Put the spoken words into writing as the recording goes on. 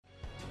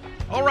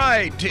All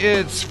right,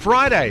 it's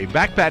Friday.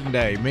 Back patting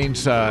day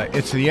means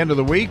it's the end of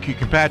the week. You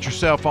can pat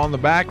yourself on the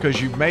back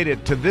because you've made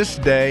it to this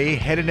day,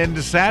 headed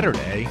into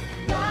Saturday.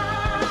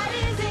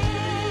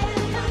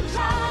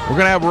 We're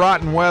going to have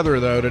rotten weather,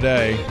 though,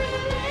 today.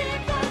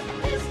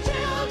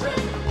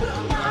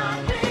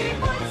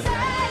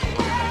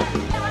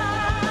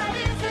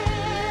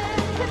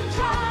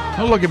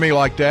 Don't look at me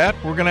like that.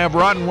 We're going to have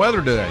rotten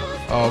weather today.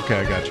 Oh, okay,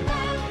 I got you.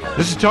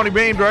 This is Tony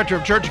Beam, Director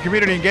of Church and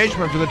Community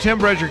Engagement for the Tim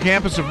Brezier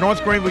campus of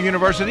North Greenville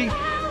University,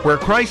 where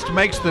Christ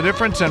makes the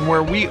difference and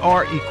where we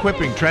are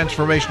equipping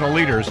transformational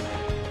leaders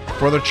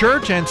for the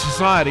church and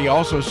society.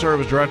 Also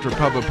serve as Director of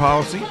Public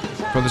Policy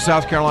for the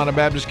South Carolina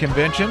Baptist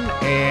Convention,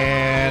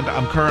 and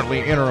I'm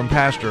currently interim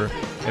pastor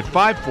at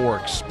Five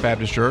Forks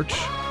Baptist Church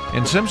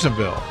in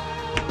Simpsonville.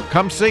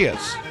 Come see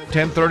us.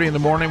 10:30 in the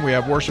morning, we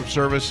have worship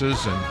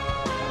services,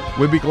 and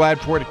we'd be glad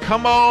for you to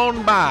come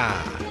on by.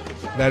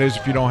 That is,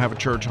 if you don't have a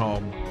church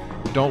home.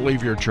 Don't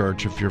leave your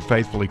church if you're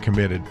faithfully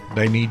committed.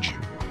 They need you.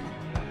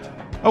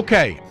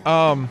 Okay.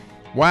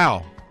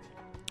 Wow.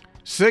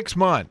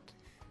 6-week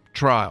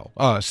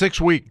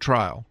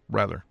trial,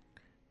 rather,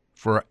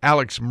 for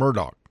Alex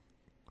Murdaugh.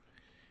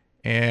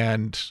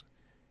 And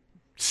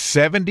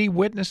 70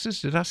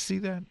 witnesses. Did I see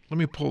that? Let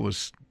me pull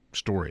this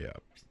story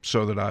up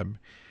so that I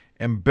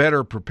am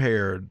better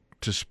prepared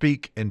to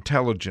speak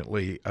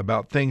intelligently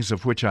about things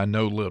of which I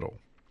know little.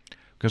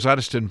 Because I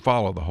just didn't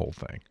follow the whole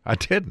thing. I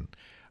didn't.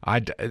 I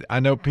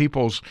know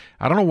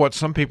I don't know what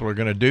some people are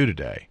going to do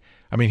today.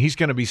 I mean, he's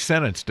going to be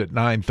sentenced at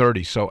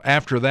 9:30. So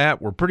after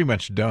that, we're pretty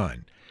much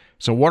done.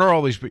 So what are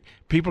all these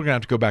people are going to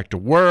have to go back to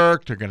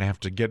work? They're going to have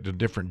to get a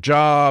different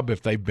job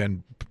if they've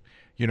been,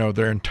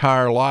 their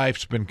entire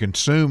life's been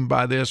consumed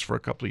by this for a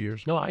couple of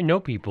years. No, I know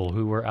people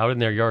who were out in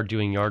their yard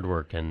doing yard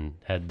work and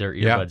had their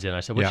earbuds in. I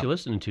said, "What you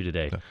listening to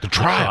today?" The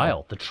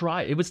trial. The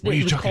trial. It was what are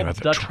you called talking about?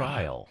 The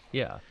Trial.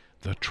 Yeah.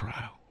 The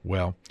trial.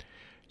 Well,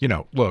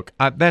 look,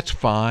 that's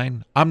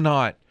fine.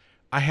 It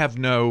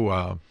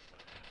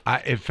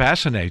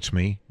fascinates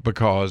me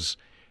because,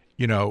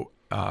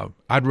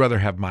 I'd rather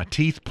have my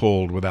teeth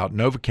pulled without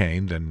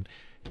Novocaine than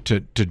to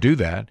do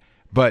that.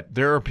 But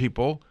there are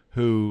people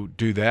who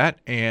do that,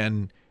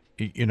 and,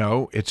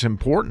 it's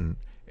important,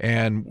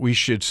 and we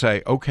should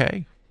say,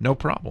 okay, no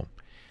problem.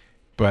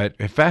 But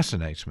it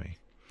fascinates me.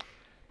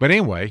 But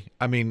anyway,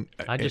 I mean,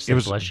 I just say,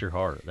 bless your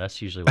heart.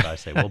 That's usually what I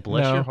say. Well,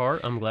 bless your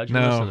heart. I'm glad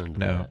you're listening to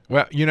that.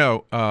 Well,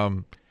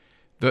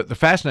 the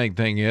fascinating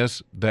thing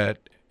is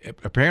that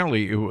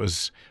apparently it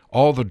was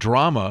all the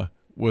drama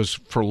was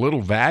for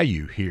little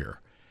value here.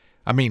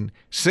 I mean,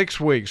 6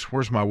 weeks.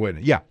 Where's my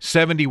witness? Yeah,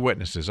 70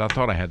 witnesses. I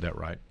thought I had that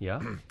right.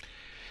 Yeah.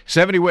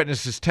 70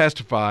 witnesses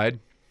testified,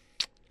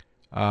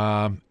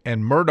 and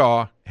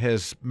Murdaugh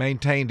has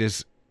maintained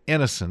his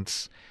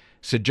innocence,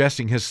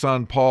 suggesting his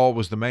son Paul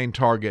was the main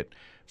target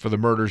for the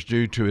murders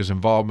due to his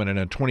involvement in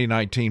a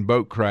 2019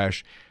 boat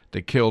crash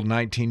that killed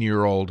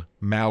 19-year-old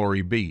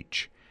Mallory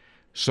Beach.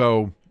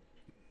 So,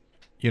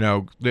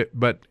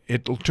 but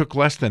it took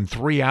less than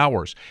 3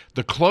 hours.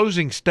 The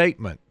closing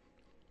statement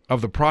of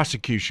the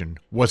prosecution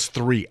was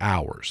 3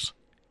 hours.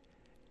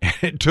 And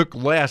it took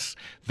less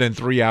than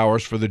 3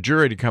 hours for the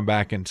jury to come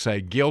back and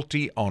say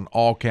guilty on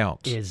all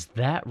counts. Is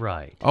that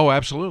right? Oh,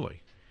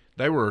 absolutely.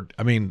 They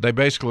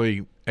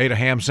basically ate a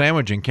ham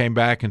sandwich and came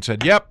back and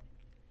said, yep,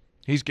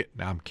 he's getting.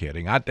 No, I'm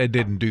kidding. They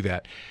didn't do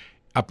that.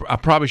 I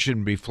probably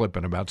shouldn't be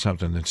flippant about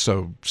something that's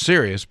so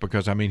serious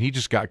because, he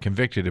just got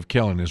convicted of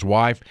killing his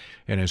wife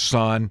and his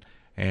son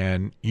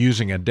and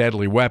using a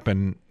deadly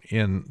weapon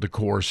in the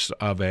course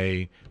of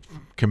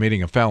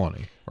committing a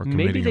felony or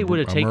committing Maybe they would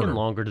have taken murder.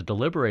 longer to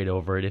deliberate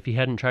over it if he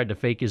hadn't tried to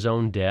fake his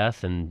own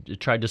death and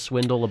tried to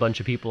swindle a bunch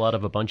of people out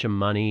of a bunch of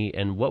money.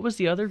 And what was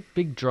the other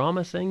big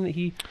drama thing that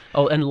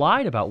and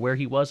lied about where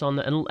he was on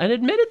and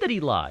admitted that he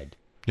lied.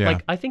 Yeah.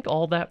 I think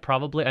all that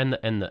probably, and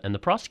the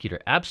prosecutor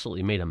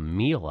absolutely made a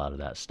meal out of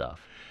that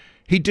stuff.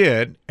 He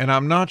did, and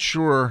I'm not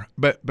sure,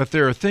 but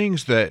there are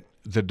things that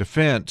the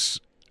defense,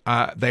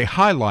 they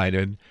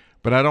highlighted,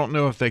 but I don't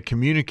know if they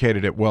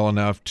communicated it well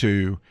enough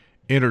to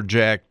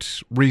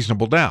interject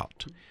reasonable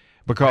doubt.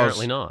 Because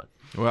Apparently not.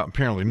 Well,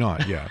 apparently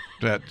not, yeah.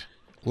 That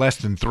less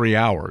than 3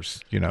 hours,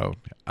 I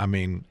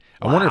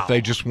wonder if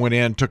they just went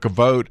in, took a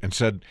vote, and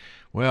said,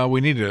 well,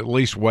 we need to at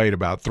least wait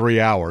about 3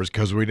 hours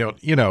because we don't,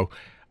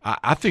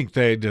 I think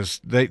they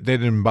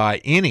didn't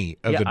buy any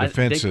of the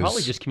defenses. They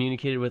probably just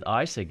communicated with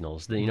eye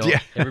signals.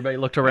 Everybody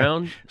looked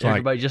around,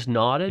 everybody just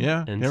nodded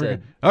and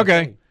said,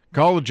 okay,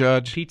 call the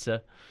judge.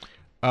 Pizza.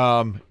 Here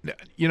are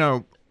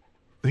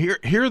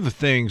the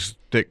things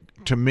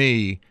that, to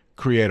me,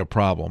 create a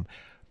problem.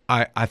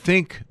 I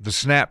think the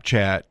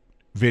Snapchat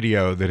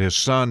video that his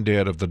son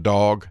did of the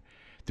dog,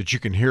 that you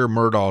can hear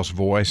Murdaugh's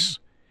voice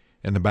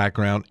in the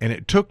background, and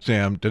it took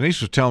them,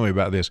 Denise was telling me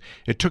about this,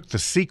 it took the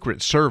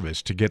Secret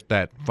Service to get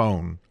that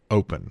phone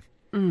open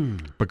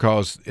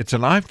because it's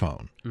an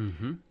iPhone.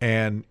 Mm-hmm.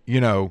 And,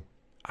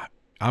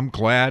 I'm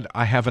glad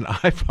I have an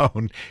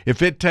iPhone.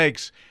 If it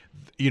takes,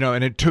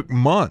 and it took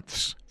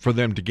months for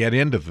them to get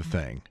into the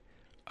thing,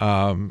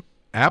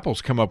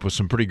 Apple's come up with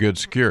some pretty good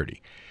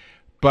security.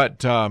 But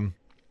the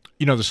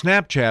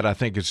Snapchat, I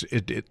think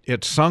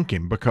it sunk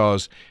him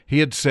because he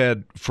had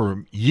said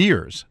for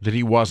years that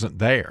he wasn't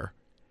there,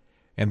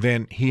 and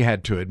then he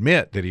had to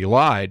admit that he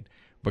lied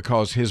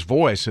because his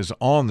voice is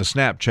on the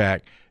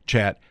Snapchat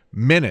chat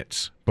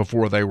minutes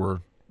before they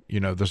were,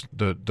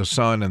 the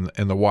son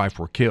and the wife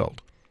were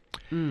killed.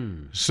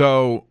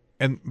 So,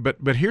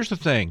 but here's the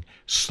thing: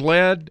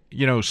 Sled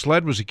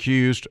was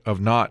accused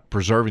of not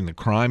preserving the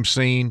crime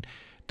scene.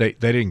 They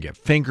didn't get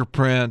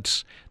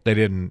fingerprints. They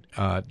didn't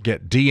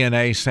get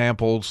DNA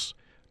samples.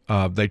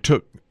 They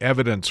took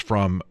evidence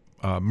from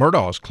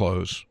Murdaugh's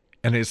clothes,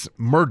 and it's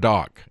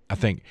Murdoch. I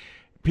think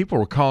people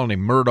were calling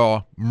him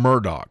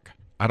Murdoch.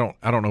 I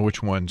don't know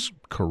which one's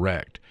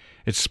correct.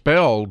 It's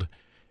spelled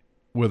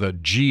with a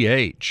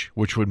GH,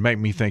 which would make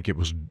me think it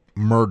was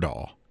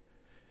Murdaugh.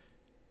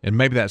 And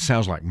maybe that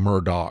sounds like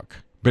Murdoch.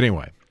 But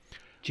anyway.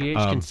 GH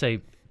can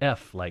say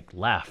F, like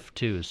laugh,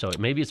 too. So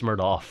maybe it's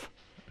Murdoch.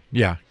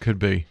 Yeah, could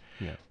be.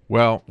 Yeah.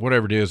 Well,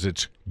 whatever it is,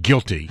 it's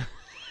guilty.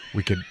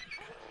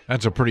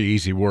 That's a pretty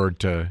easy word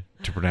to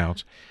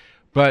pronounce.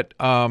 But,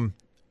 let's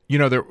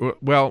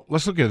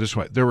look at it this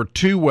way. There were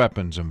two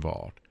weapons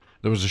involved.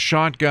 There was a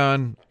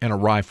shotgun and a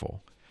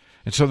rifle.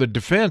 And so the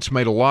defense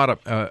made a lot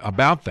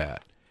about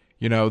that,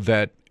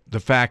 that the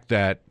fact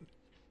that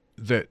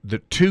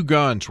the two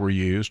guns were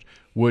used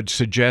would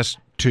suggest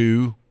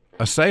two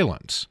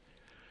assailants.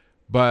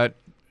 But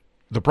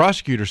the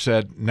prosecutor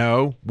said,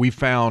 no, we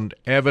found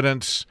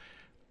evidence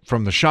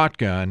from the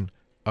shotgun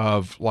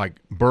of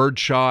like bird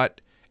shot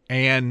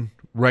and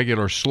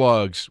regular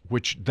slugs,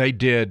 which they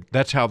did.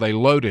 That's how they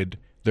loaded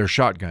their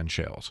shotgun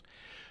shells,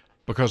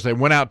 because they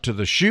went out to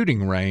the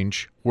shooting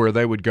range where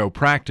they would go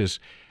practice,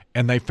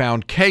 and they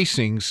found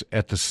casings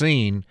at the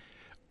scene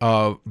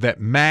that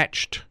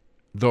matched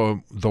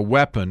the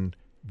weapon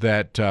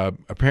that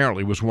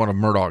apparently was one of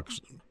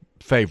Murdoch's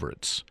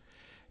favorites.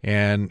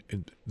 And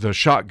the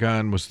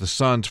shotgun was the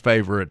son's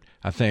favorite,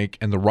 I think,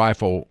 and the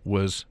rifle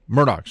was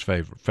Murdoch's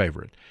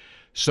favorite.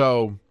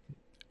 So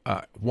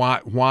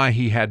why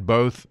he had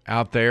both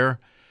out there?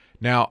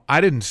 Now, I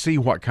didn't see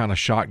what kind of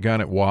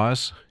shotgun it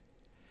was,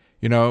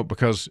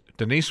 because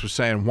Denise was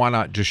saying, why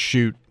not just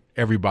shoot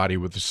everybody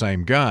with the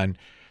same gun?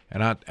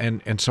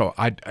 And so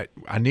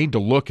I need to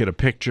look at a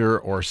picture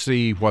or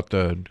see what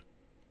kind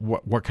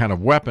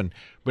of weapon.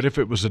 But if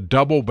it was a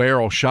double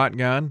barrel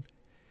shotgun,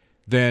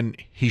 then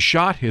he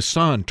shot his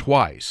son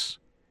twice,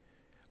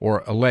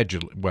 or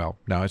allegedly. Well,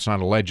 no, it's not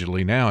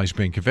allegedly now. He's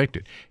being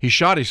convicted. He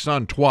shot his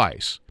son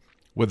twice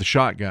with a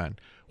shotgun,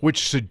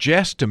 which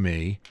suggests to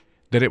me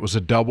that it was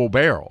a double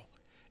barrel.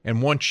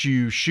 And once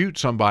you shoot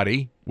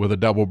somebody with a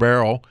double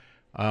barrel,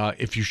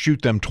 if you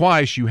shoot them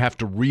twice, you have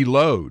to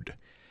reload.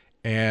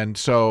 And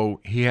so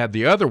he had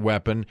the other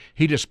weapon.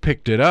 He just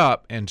picked it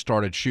up and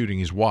started shooting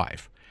his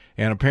wife.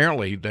 And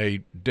apparently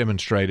they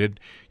demonstrated,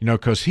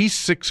 because he's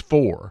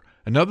 6'4".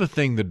 Another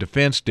thing the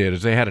defense did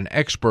is they had an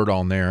expert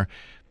on there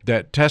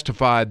that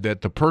testified that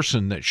the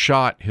person that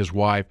shot his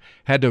wife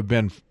had to have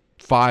been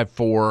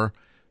 5'4",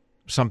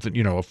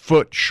 something, a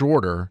foot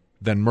shorter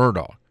than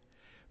Murdaugh.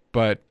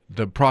 But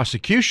the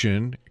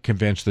prosecution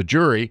convinced the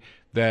jury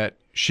that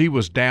she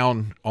was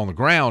down on the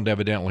ground,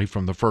 evidently,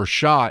 from the first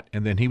shot,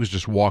 and then he was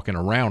just walking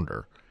around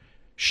her,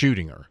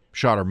 shooting her,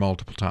 shot her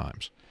multiple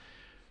times.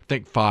 I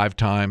think 5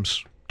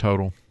 times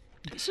total.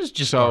 This is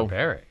just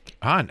barbaric.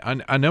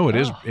 I know it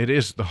is. It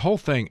is the whole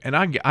thing, and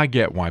I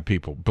get why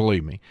people,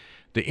 believe me,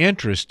 the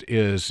interest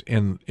is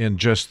in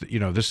just,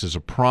 this is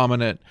a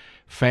prominent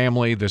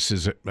family. This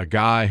is a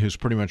guy who's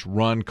pretty much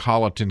run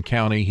Colleton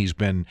County. He's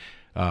been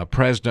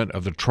president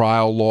of the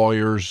trial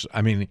lawyers.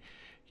 I mean,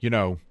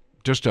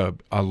 just a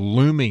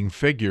looming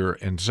figure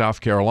in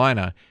South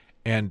Carolina,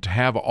 and to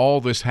have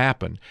all this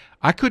happen,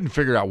 I couldn't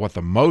figure out what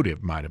the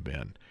motive might have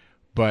been.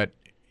 But,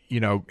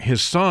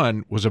 his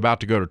son was about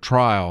to go to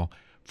trial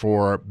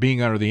for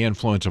being under the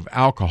influence of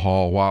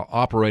alcohol while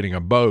operating a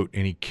boat,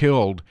 and he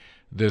killed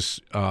this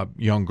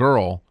young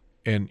girl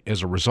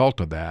as a result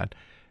of that.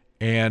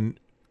 And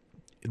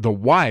the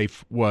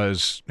wife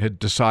had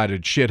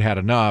decided she had had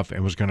enough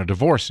and was going to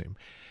divorce him.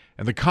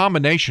 And the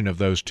combination of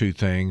those two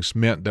things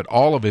meant that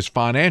all of his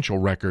financial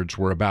records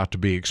were about to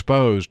be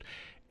exposed,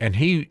 and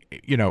he,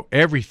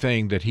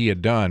 everything that he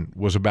had done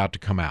was about to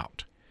come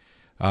out.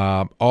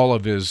 All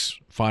of his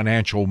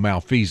financial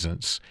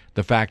malfeasance,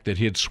 the fact that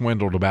he had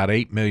swindled about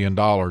 $8 million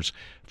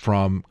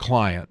from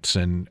clients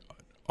and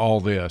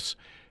all this.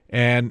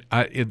 And,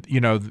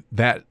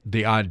 that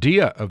the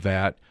idea of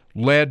that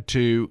led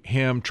to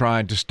him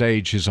trying to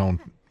stage his own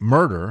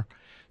murder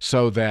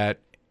so that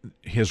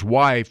his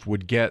wife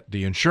would get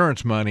the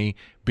insurance money,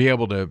 be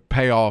able to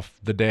pay off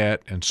the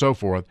debt and so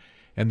forth.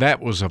 And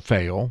that was a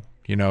fail.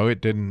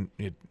 It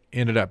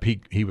ended up,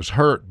 he was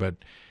hurt, but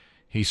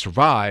he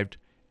survived.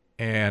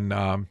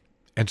 And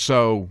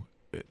so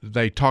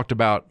they talked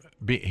about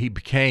he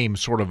became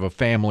sort of a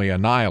family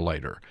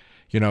annihilator.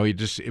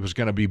 It was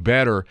going to be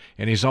better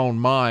in his own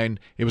mind.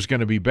 It was going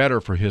to be better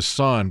for his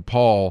son,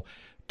 Paul,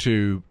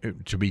 to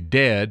be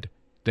dead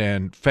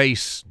than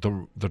face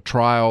the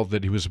trial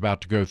that he was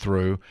about to go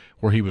through,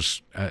 where he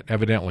was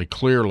evidently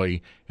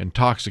clearly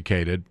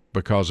intoxicated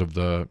because of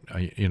the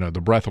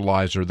the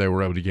breathalyzer. They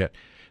were able to get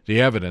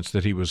the evidence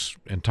that he was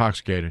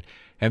intoxicated.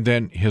 And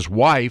then his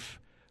wife,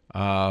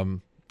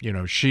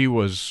 she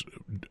was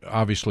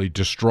obviously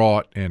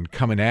distraught and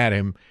coming at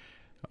him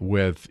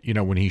with,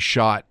 when he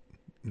shot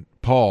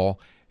Paul.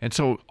 And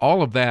so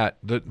all of that,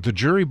 the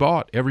jury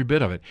bought every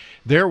bit of it.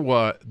 There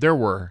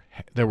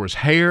was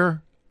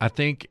hair, I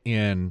think,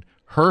 in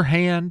her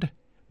hand,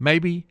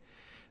 maybe,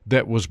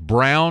 that was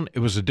brown. It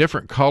was a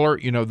different color.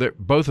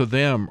 Both of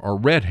them are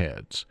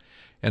redheads.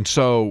 And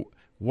so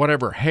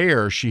whatever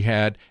hair she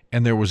had,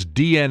 and there was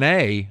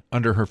DNA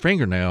under her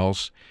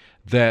fingernails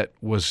that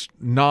was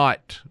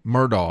not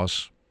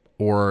Murdaugh's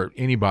or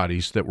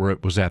anybody's that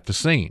was at the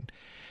scene.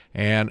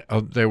 And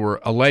there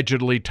were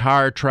allegedly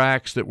tire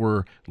tracks that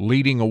were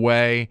leading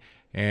away,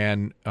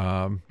 and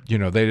they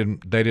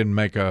didn't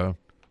make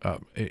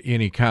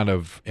any kind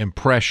of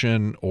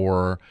impression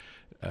or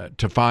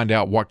to find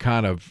out what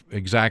kind of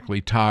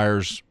exactly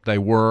tires they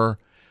were,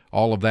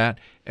 all of that.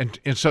 And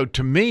so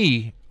to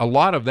me, a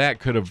lot of that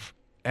could have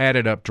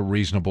added up to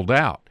reasonable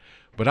doubt.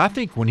 But I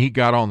think when he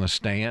got on the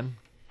stand,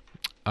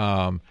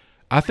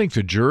 I think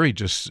the jury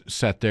just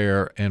sat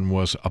there and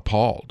was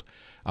appalled.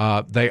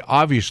 They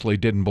obviously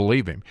didn't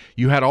believe him.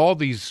 You had all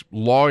these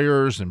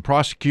lawyers and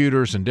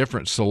prosecutors and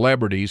different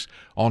celebrities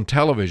on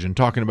television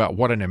talking about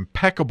what an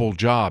impeccable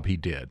job he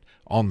did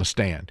on the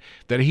stand,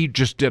 that he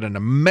just did an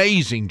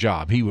amazing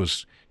job. He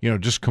was,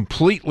 just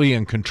completely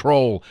in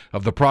control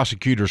of the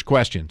prosecutor's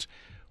questions.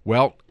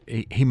 Well,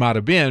 he might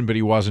have been, but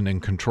he wasn't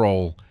in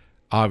control,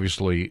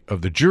 obviously,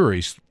 of the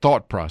jury's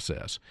thought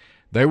process.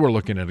 They were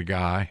looking at a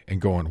guy and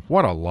going,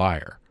 what a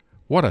liar,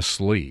 what a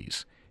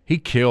sleaze. He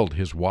killed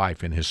his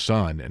wife and his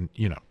son, and,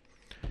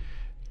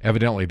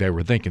 evidently they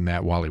were thinking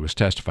that while he was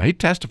testifying. He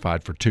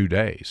testified for 2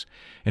 days,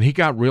 and he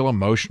got real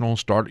emotional,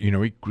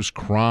 he was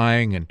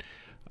crying,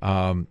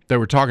 and they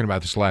were talking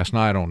about this last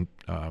night on,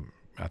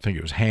 I think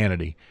it was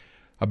Hannity,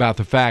 about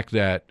the fact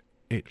that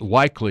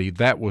likely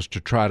that was to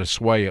try to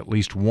sway at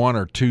least one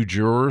or two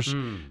jurors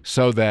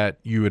so that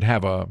you would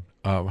have a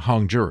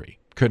hung jury,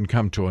 couldn't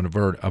come to a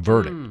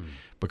verdict.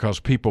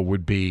 Because people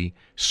would be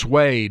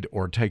swayed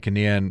or taken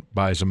in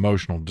by his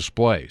emotional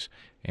displays.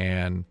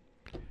 And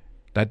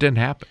that didn't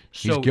happen.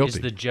 He's guilty. So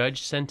is the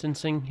judge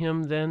sentencing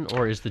him then,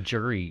 or is the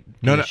jury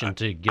commissioned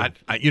to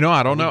give? I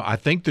don't know. I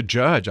think the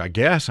judge, I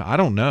guess. I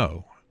don't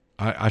know.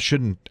 I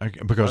shouldn't,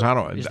 because I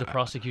don't. Is the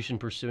prosecution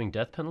pursuing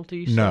death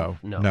penalty? No.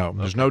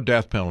 There's no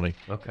death penalty.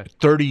 Okay.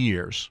 30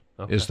 years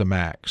is the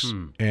max,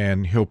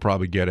 and he'll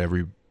probably get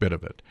every bit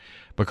of it.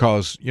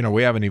 Because,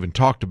 we haven't even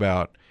talked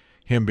about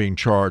him being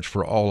charged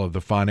for all of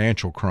the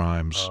financial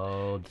crimes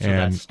so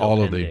and that's still all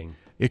pending. of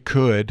it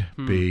could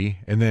be,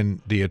 and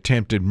then the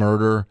attempted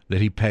murder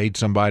that he paid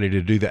somebody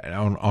to do that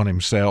on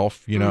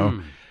himself,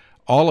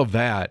 all of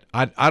that.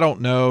 I don't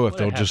know if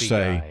they'll just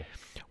say, guy.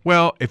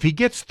 Well, if he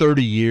gets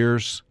 30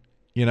 years,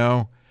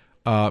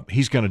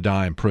 he's going to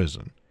die in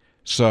prison.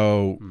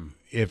 So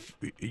if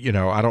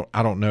I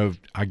don't know.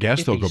 I guess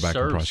If they'll he go back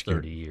and serves prosecute.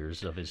 30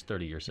 years of his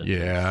 30-year sentence.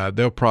 Yeah,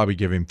 they'll probably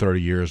give him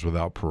 30 years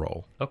without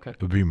parole. Okay.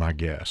 Would be my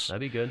guess. That'd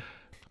be good.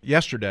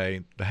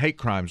 Yesterday, the hate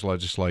crimes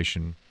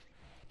legislation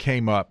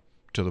came up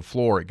to the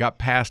floor. It got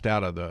passed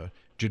out of the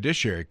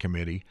Judiciary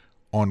Committee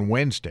on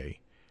Wednesday,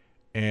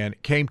 and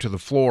it came to the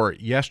floor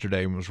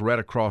yesterday and was read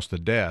across the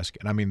desk.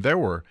 And I mean,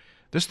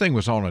 this thing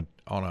was on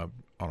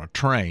a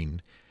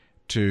train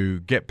to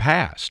get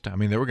passed. I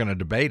mean, they were going to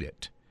debate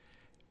it.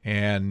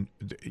 And,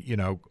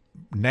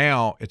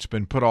 now it's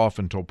been put off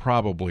until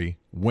probably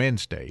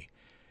Wednesday.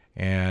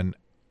 And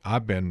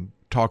I've been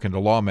talking to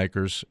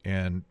lawmakers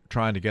and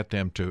trying to get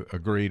them to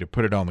agree to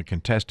put it on the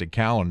contested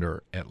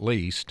calendar at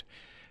least,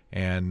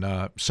 and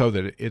so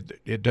that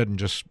it doesn't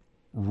just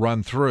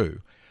run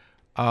through.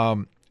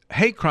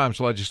 Hate crimes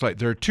legislation.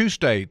 There are 2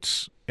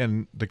 states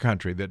in the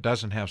country that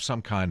doesn't have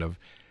some kind of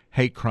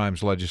hate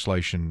crimes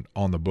legislation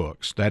on the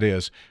books. That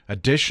is,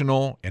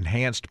 additional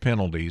enhanced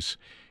penalties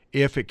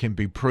if it can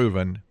be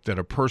proven that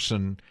a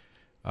person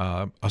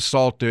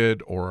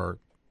assaulted or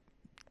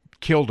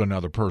killed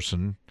another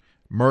person,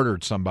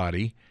 murdered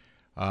somebody,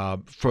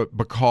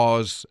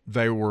 because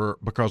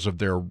of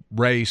their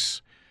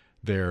race,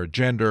 their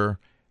gender,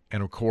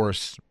 and of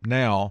course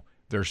now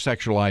their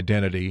sexual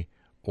identity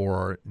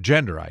or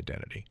gender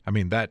identity. I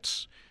mean,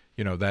 that's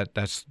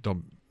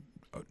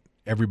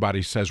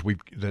everybody says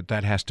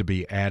that has to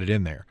be added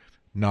in there.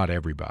 Not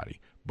everybody,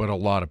 but a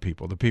lot of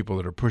people, the people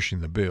that are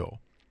pushing the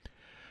bill.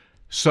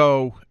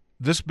 So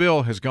this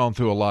bill has gone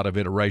through a lot of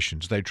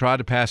iterations. They tried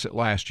to pass it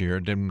last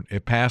year.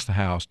 It passed the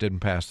House,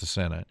 didn't pass the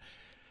Senate.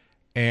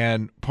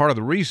 And part of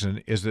the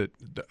reason is that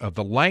of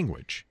the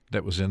language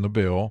that was in the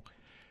bill,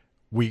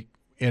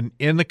 in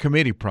the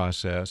committee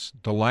process,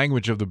 the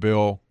language of the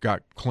bill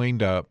got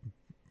cleaned up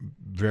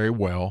very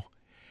well.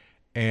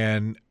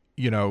 And,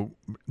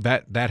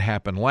 that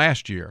happened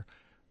last year.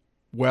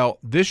 Well,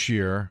 this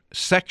year,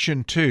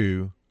 Section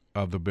 2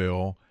 of the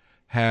bill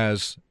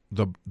has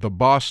the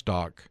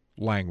Bostock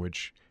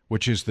language,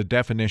 which is the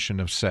definition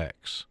of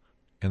sex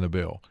in the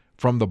bill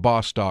from the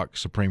Bostock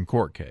Supreme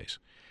Court case.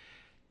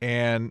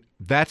 And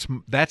that's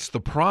the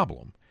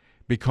problem,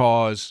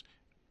 because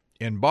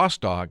in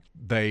Bostock,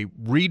 they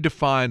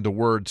redefined the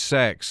word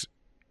sex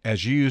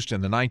as used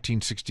in the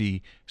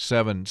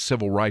 1967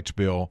 Civil Rights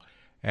Bill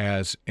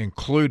as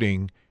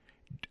including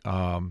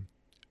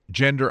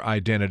gender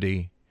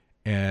identity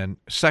and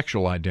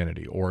sexual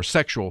identity, or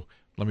sexual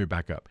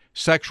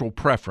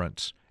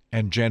preference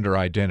and gender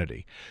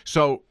identity.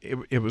 So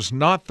it was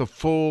not the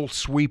full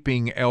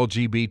sweeping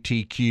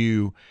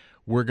LGBTQ,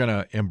 we're going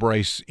to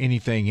embrace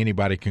anything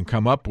anybody can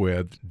come up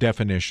with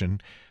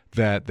definition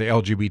that the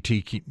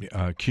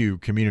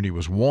LGBTQ community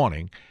was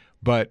wanting,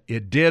 but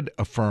it did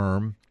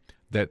affirm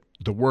that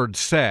the word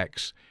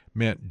sex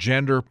meant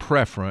gender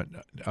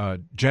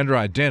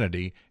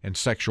identity and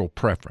sexual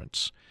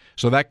preference.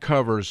 So that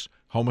covers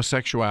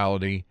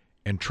homosexuality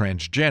and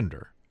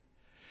transgender.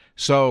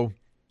 So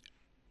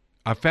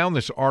I found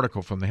this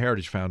article from the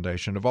Heritage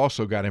Foundation. I've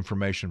also got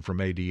information from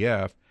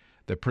ADF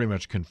that pretty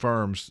much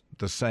confirms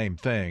the same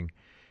thing.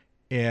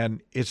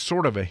 And it's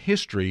sort of a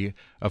history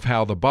of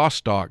how the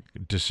Bostock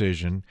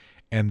decision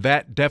and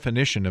that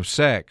definition of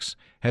sex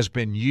has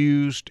been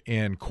used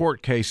in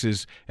court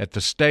cases at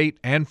the state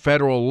and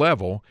federal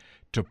level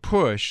to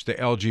push the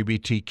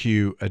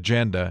LGBTQ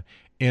agenda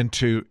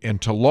into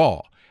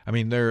law. I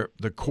mean,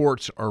 the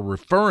courts are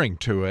referring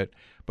to it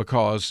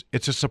because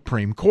it's a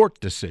Supreme Court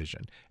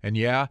decision. And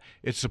yeah,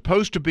 it's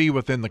supposed to be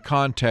within the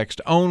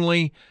context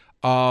only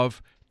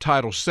of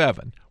Title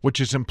VII, which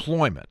is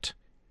employment.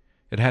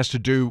 It has to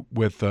do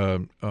with,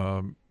 who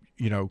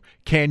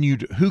can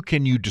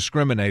you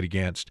discriminate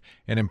against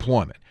in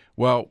employment?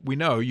 Well, we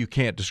know you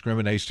can't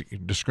discriminate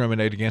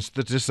against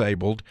the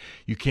disabled.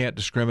 You can't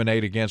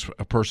discriminate against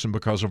a person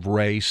because of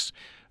race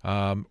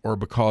or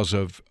because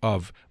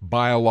of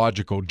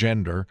biological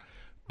gender.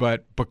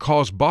 But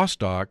because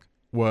Bostock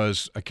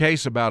was a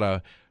case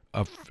about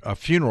a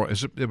funeral,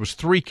 it was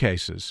three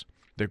cases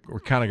that were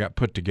kind of got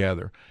put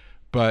together.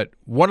 But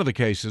one of the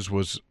cases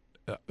was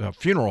a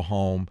funeral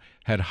home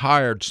had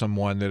hired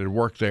someone that had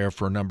worked there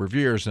for a number of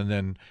years, and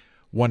then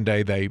one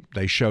day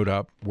they showed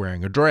up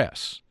wearing a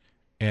dress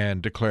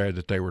and declared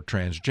that they were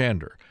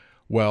transgender.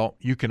 Well,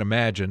 you can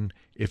imagine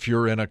if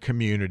you're in a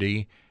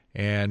community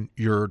and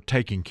you're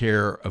taking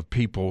care of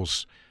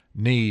people's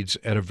needs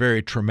at a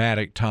very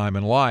traumatic time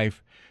in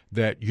life,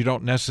 that you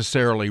don't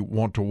necessarily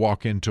want to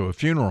walk into a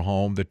funeral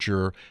home that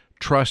you're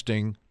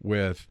trusting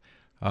with,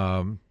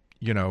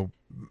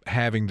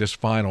 having this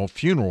final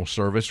funeral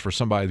service for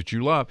somebody that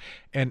you love,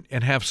 and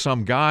have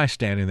some guy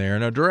standing there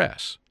in a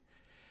dress.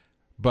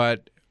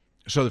 But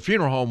so the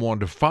funeral home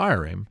wanted to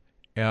fire him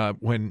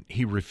when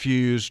he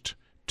refused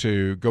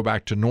to go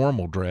back to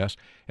normal dress.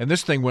 And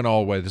this thing went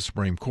all the way to the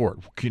Supreme Court.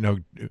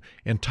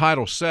 In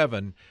Title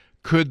VII,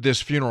 could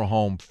this funeral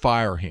home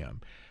fire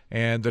him?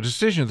 And the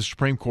decision of the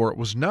Supreme Court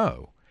was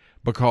no,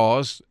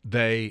 because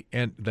they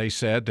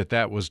said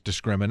that was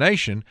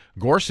discrimination.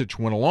 Gorsuch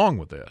went along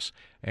with this.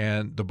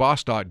 And the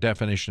Bostock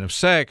definition of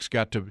sex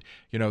got to,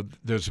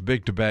 there's a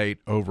big debate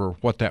over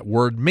what that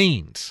word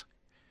means.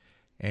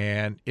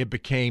 And it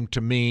became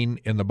to mean,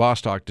 in the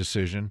Bostock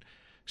decision,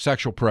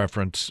 sexual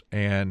preference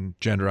and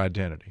gender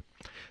identity.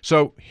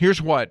 So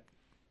here's what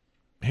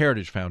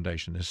Heritage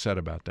Foundation has said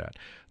about that.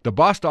 The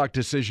Bostock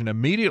decision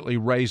immediately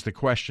raised the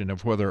question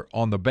of whether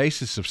on the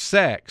basis of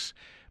sex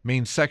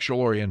means sexual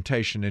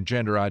orientation and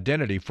gender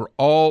identity for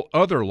all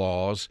other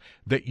laws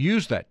that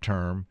use that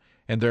term,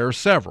 and there are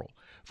several.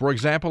 For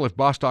example, if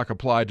Bostock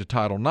applied to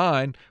Title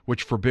IX,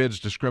 which forbids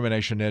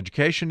discrimination in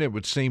education, it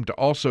would seem to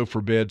also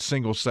forbid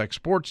single-sex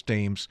sports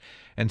teams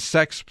and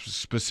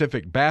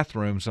sex-specific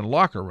bathrooms and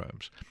locker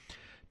rooms.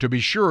 To be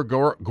sure,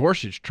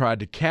 Gorsuch tried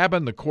to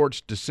cabin the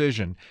court's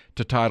decision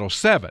to Title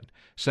VII,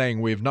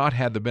 saying we have not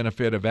had the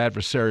benefit of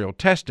adversarial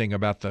testing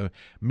about the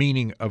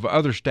meaning of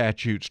other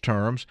statutes'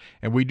 terms,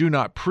 and we do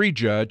not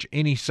prejudge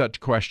any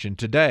such question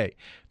today.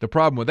 The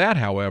problem with that,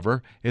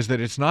 however, is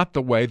that it's not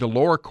the way the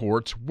lower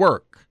courts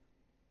work.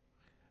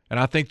 And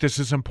I think this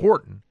is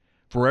important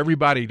for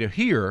everybody to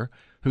hear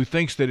who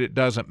thinks that it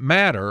doesn't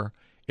matter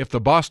if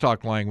the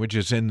Bostock language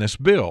is in this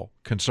bill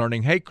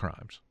concerning hate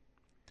crimes.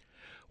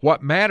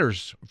 What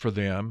matters for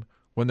them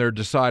when they're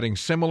deciding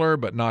similar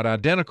but not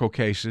identical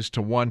cases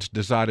to ones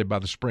decided by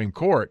the Supreme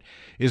Court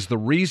is the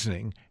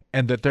reasoning,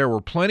 and that there were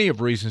plenty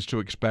of reasons to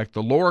expect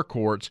the lower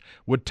courts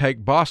would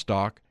take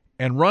Bostock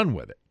and run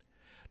with it.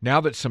 Now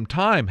that some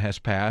time has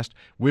passed,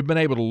 we've been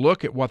able to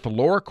look at what the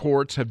lower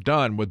courts have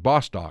done with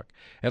Bostock,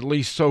 at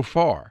least so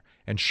far,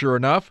 and sure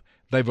enough,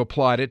 they've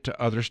applied it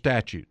to other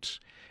statutes.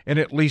 In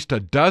at least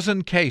a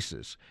dozen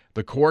cases,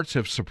 the courts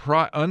have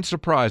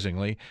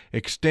unsurprisingly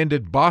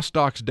extended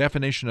Bostock's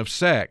definition of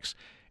sex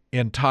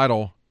in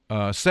Title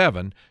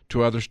VII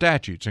to other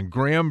statutes. In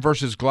Grimm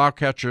versus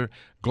Gloucester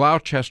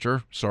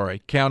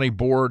County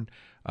Board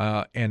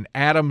and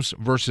Adams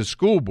versus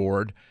School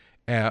Board,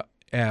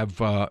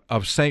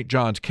 of St.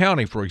 Johns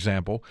County, for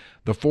example,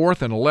 the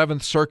 4th and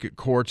 11th Circuit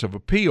Courts of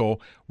Appeal,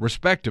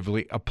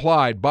 respectively,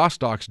 applied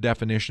Bostock's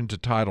definition to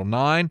Title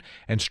IX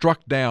and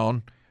struck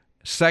down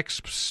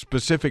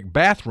sex-specific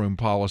bathroom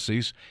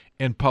policies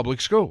in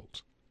public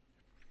schools.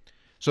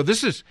 So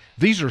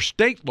these are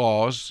state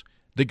laws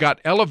that got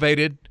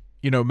elevated,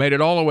 made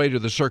it all the way to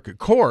the circuit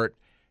court,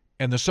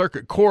 and the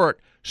circuit court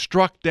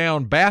struck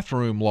down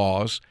bathroom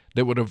laws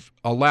that would have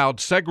allowed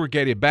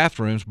segregated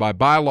bathrooms by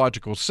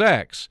biological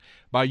sex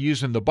by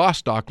using the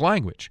Bostock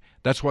language.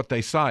 That's what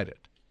they cited.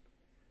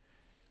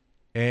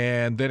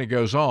 And then it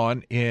goes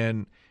on,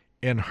 in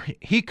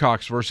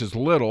Hecox versus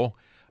Little,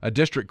 a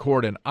district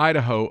court in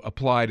Idaho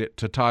applied it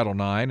to Title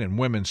IX and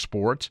women's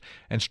sports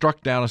and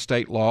struck down a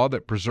state law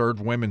that preserved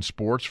women's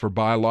sports for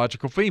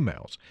biological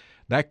females.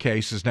 That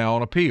case is now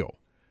on appeal.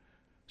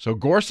 So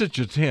Gorsuch's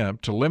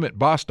attempt to limit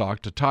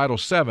Bostock to Title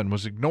VII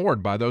was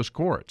ignored by those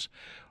courts.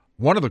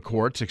 One of the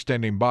courts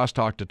extending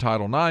Bostock to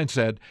Title IX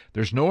said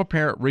there's no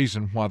apparent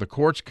reason why the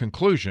court's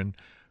conclusion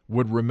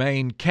would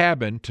remain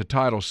cabined to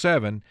Title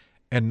VII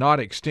and not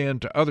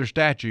extend to other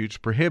statutes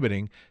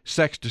prohibiting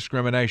sex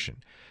discrimination.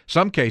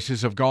 Some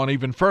cases have gone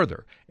even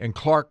further. In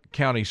Clark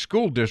County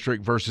School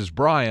District versus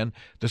Bryan,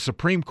 the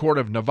Supreme Court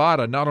of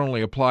Nevada not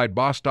only applied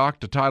Bostock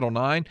to Title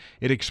IX,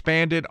 it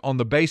expanded on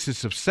the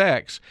basis of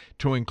sex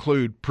to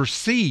include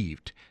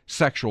perceived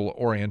sexual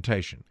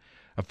orientation.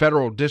 A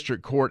federal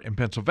district court in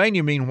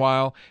Pennsylvania,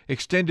 meanwhile,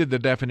 extended the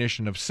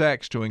definition of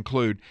sex to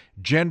include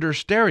gender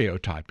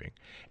stereotyping,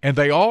 and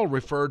they all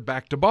referred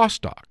back to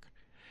Bostock.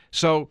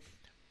 So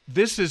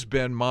this has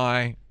been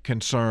my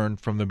concern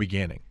from the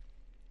beginning.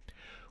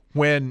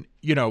 When,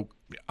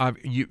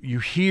 you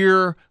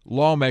hear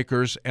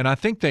lawmakers, and I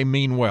think they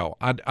mean well.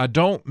 I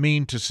don't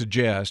mean to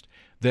suggest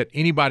that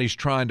anybody's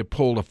trying to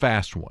pull a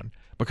fast one,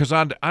 because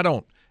I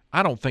don't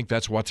think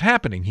that's what's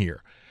happening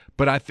here.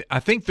 But I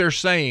think they're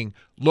saying,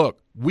 look,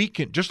 we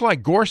can, just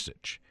like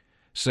Gorsuch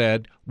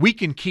said, we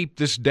can keep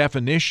this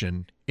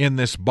definition in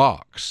this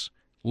box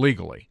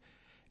legally.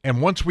 And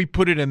once we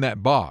put it in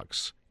that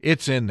box,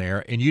 it's in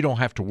there, and you don't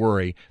have to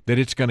worry that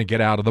it's going to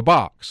get out of the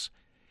box.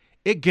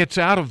 It gets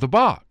out of the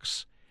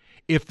box.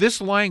 If this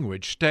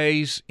language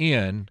stays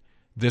in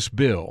this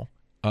bill,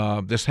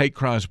 this hate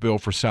crimes bill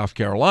for South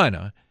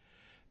Carolina,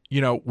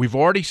 we've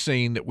already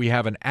seen that we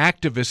have an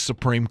activist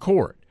Supreme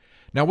Court.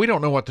 Now, we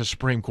don't know what the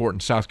Supreme Court in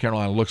South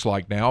Carolina looks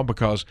like now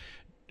because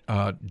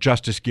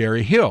Justice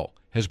Gary Hill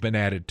has been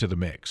added to the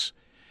mix.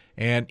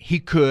 And he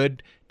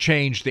could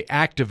change the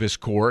activist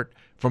court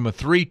from a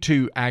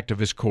 3-2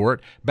 activist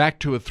court back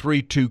to a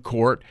 3-2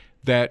 court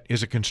that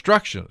is a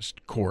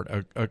constructionist court,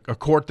 a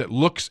court that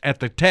looks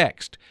at the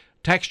text,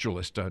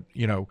 textualist.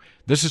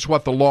 This is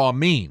what the law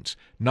means,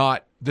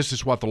 not this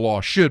is what the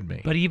law should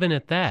mean. But even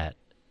at that,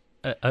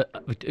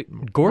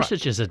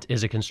 Gorsuch Right.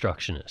 is a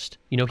constructionist.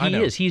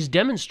 He's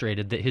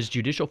demonstrated that his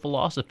judicial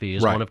philosophy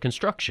is Right. one of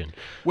construction.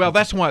 Well,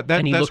 that's why.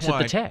 And he that's looks why,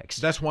 at the text.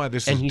 That's why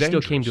this and is he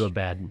dangerous. still came to a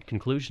bad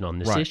conclusion on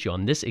this Right. issue,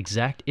 on this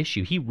exact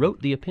issue. He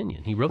wrote the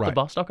opinion. He wrote the Right.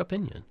 Bostock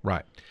opinion.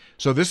 Right.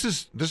 So this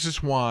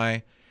is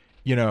why,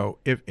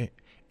 if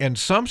in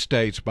some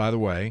states, by the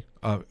way,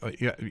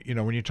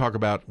 when you talk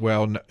about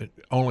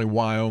only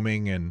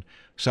Wyoming and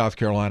South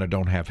Carolina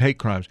don't have hate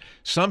crimes.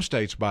 Some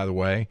states, by the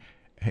way,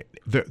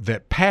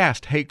 that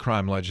passed hate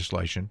crime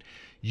legislation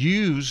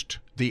used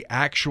the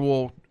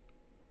actual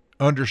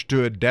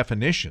understood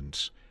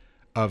definitions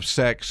of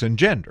sex and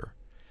gender.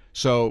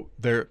 So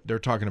they're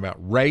talking about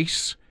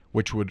race,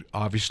 which would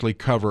obviously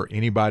cover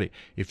anybody.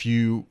 If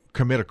you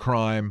commit a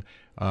crime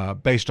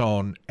based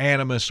on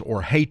animus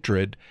or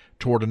hatred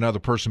toward another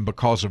person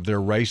because of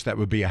their race, that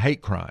would be a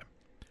hate crime.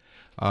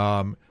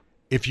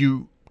 If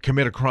you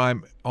commit a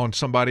crime on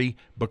somebody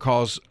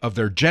because of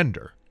their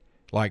gender,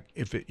 like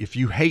if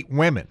you hate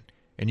women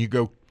and you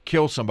go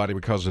kill somebody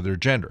because of their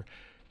gender,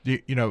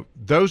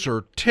 those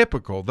are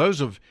typical.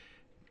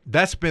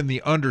 That's been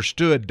the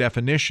understood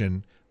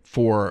definition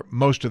for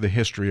most of the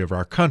history of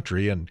our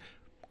country and,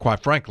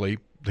 quite frankly,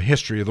 the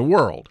history of the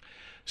world.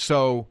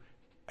 So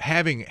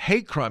having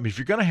hate crime, if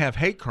you're going to have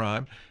hate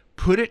crime,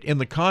 put it in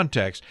the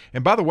context.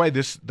 And by the way,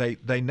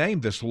 they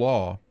named this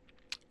law.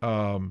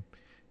 Let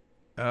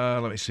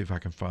me see if I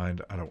can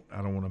find. I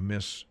don't want to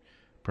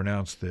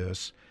mispronounce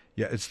this.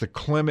 Yeah, it's the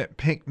Clement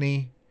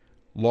Pinckney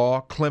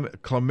law,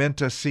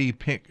 Clementa C.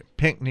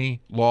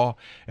 Pinckney law.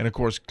 And, of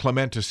course,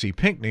 Clementa C.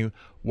 Pinckney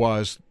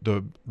was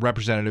the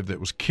representative that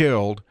was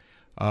killed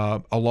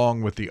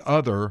along with the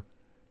other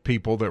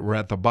people that were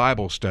at the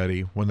Bible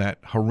study when that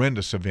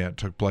horrendous event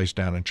took place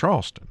down in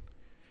Charleston.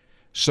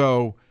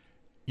 So,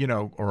 I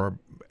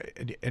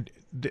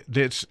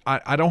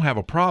don't have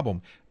a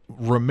problem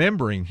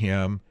remembering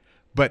him,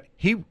 but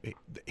he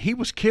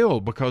was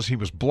killed because he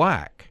was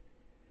black.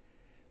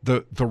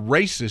 The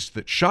racists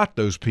that shot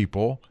those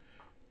people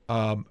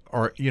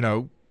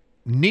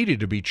needed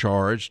to be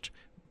charged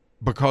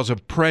because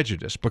of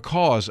prejudice,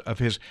 because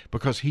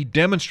he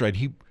demonstrated,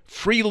 he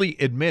freely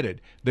admitted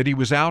that he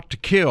was out to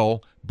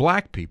kill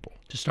black people.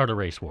 To start a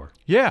race war.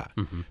 Yeah.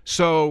 Mm-hmm.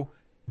 So,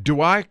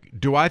 Do I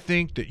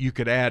think that you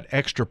could add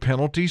extra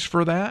penalties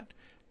for that?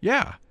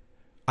 Yeah.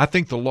 I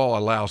think the law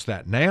allows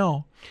that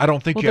now. I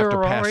don't think you have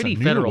to pass a new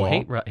law. There are already law.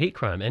 federal hate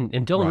crime, and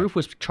Dylan Roof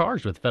was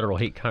charged with federal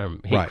hate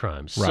crimes.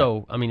 Right.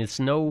 So, I mean, it's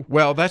no...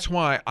 Well, that's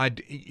why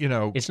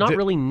It's not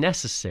really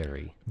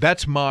necessary.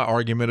 That's my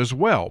argument as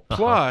well.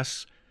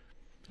 Plus,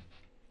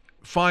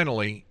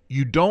 finally,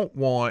 you don't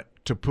want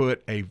to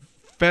put a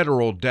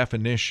federal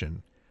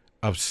definition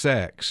of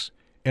sex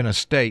in a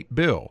state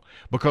bill,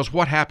 because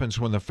what happens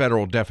when the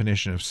federal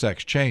definition of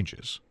sex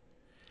changes?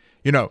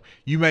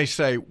 You may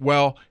say,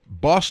 well,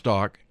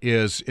 Bostock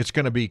it's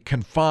going to be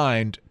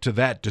confined to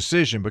that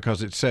decision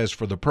because it says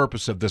for the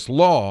purpose of this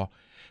law,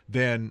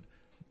 then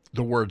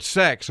the word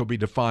sex will be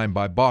defined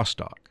by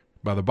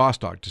the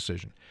Bostock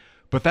decision.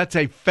 But that's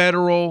a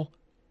federal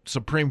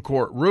Supreme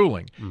Court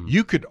ruling.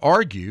 You could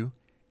argue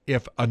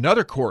if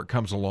another court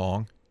comes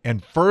along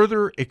and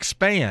further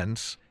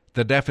expands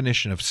the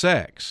definition of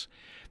sex,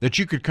 that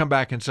you could come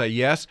back and say,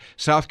 yes,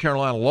 South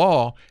Carolina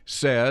law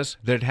says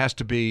that it has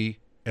to be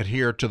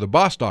adhere to the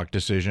Bostock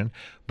decision,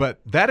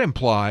 but that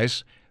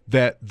implies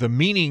that the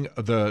meaning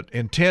of the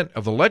intent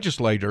of the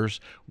legislators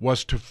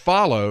was to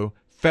follow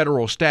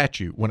federal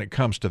statute when it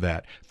comes to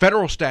that.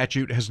 Federal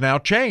statute has now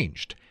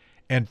changed,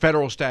 and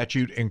federal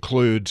statute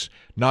includes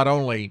not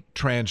only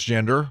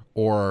transgender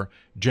or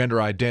gender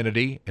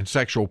identity and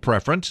sexual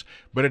preference,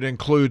 but it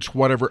includes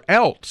whatever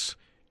else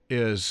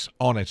is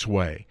on its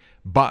way.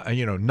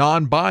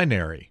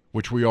 Non-binary,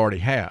 which we already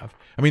have.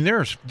 I mean,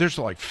 there's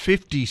like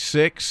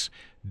 56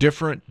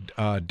 different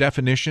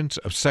definitions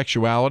of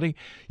sexuality.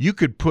 You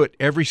could put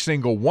every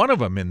single one of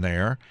them in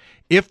there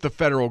if the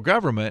federal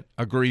government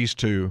agrees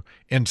to,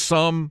 in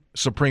some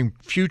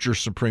future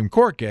Supreme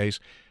Court case,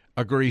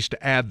 agrees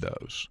to add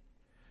those.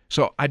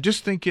 So I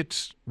just think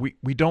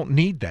we don't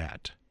need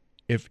that.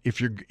 If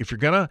we're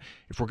gonna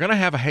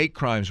have a hate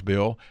crimes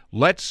bill,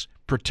 let's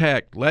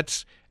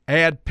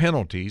add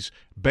penalties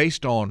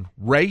based on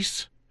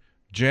race,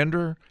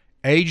 gender,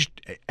 age.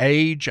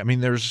 I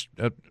mean, there's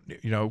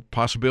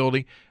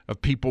possibility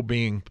of people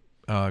being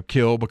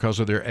killed because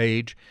of their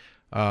age.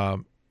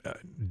 And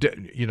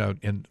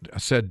I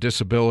said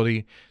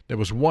disability. There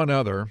was one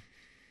other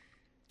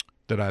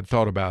that I'd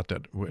thought about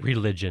that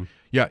religion.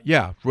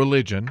 Yeah,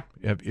 religion.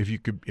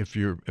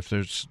 If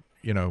there's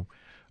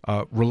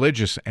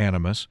religious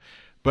animus,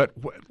 but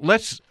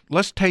let's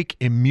take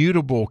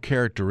immutable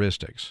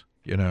characteristics.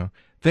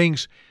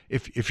 Things.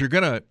 If you're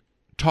gonna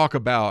talk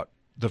about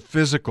the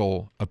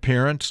physical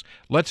appearance,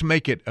 let's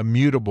make it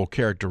immutable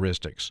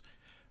characteristics.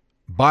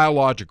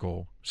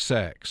 Biological,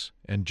 sex,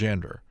 and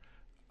gender,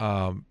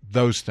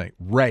 those things.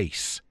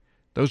 Race,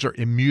 those are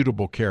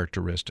immutable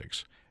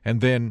characteristics.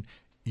 And then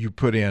you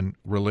put in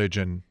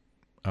religion,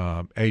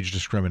 age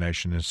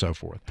discrimination, and so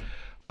forth.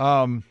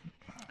 I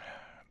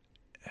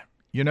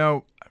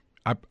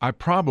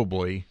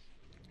probably,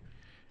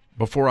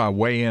 before I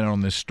weigh in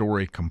on this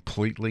story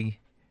completely,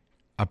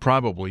 I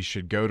probably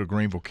should go to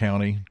Greenville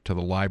County, to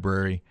the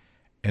library,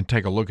 and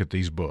take a look at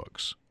these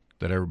books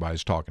that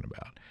everybody's talking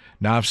about.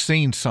 Now, I've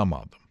seen some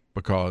of them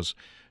because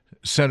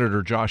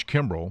Senator Josh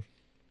Kimbrell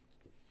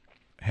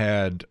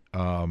had,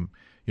 a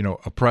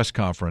press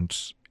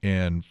conference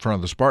in front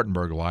of the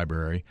Spartanburg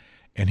Library,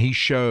 and he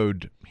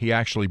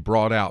actually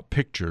brought out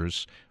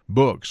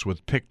books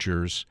with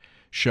pictures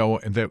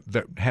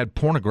that had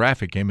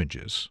pornographic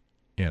images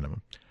in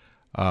them.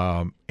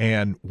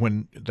 And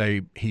when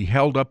he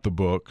held up the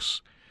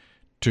books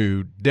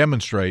to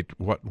demonstrate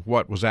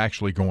what was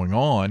actually going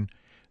on,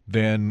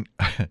 then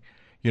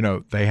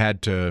they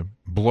had to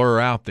blur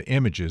out the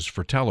images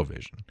for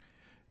television.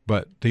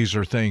 But these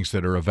are things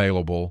that are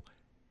available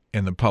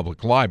in the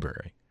public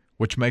library,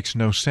 which makes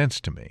no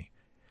sense to me.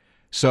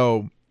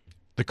 So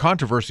the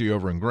controversy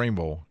over in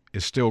Greenville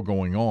is still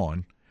going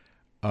on.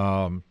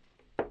 And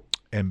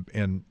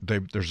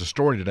there's a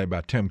story today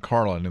by Tim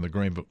Carlin in the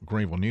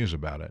Greenville News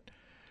about it.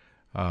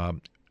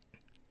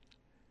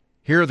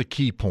 Here are the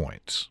key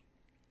points,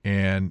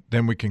 and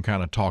then we can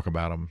kind of talk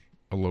about them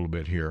a little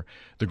bit here.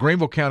 The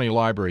Greenville County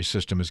Library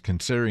System is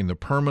considering the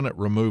permanent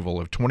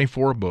removal of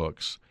 24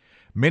 books,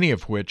 many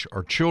of which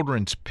are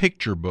children's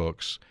picture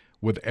books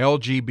with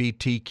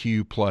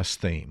LGBTQ plus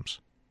themes.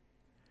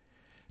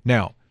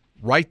 Now,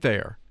 right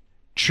there,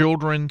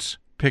 children's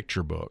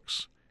picture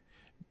books.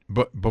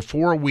 But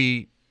before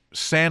we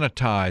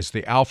sanitize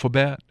the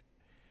alphabet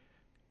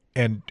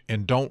and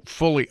don't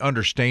fully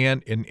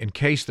understand, in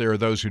case there are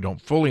those who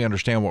don't fully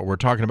understand what we're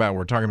talking about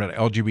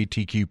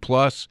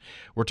LGBTQ+,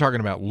 we're talking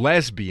about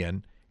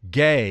lesbian,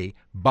 gay,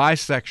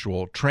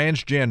 bisexual,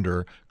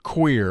 transgender,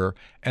 queer,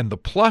 and the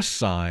plus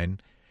sign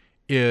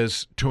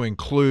is to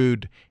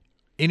include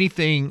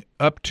anything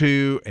up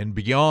to and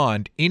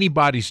beyond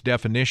anybody's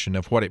definition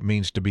of what it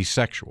means to be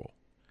sexual.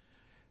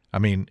 I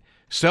mean,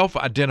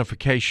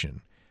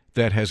 self-identification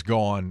that has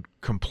gotten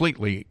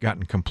completely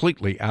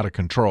out of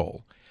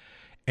control.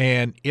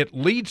 And it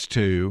leads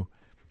to,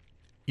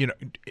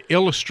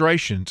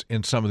 illustrations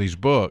in some of these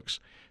books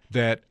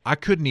that I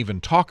couldn't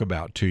even talk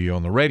about to you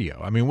on the radio.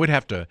 I mean, we'd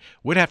have to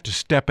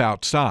step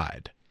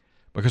outside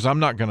because I'm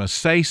not going to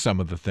say some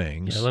of the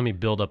things. Yeah, let me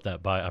build up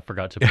that I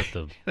forgot to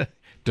put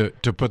the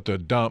to put the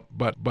dump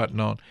button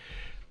on.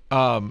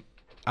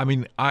 I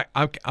mean,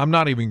 I'm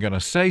not even going to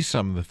say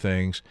some of the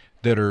things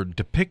that are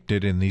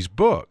depicted in these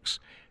books.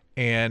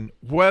 And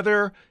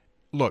whether,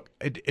 look,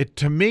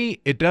 to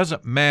me, it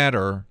doesn't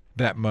matter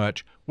that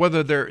much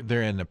whether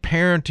they're in the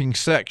parenting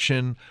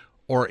section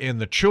or in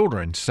the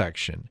children's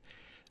section.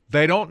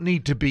 They don't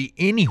need to be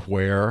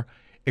anywhere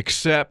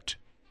except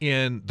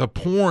in the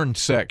porn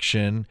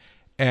section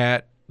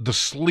at the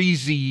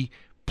sleazy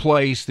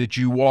place that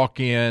you walk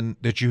in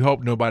that you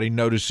hope nobody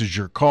notices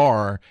your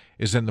car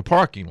is in the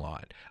parking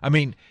lot. I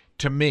mean,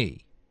 to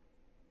me,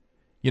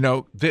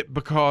 that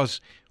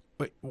because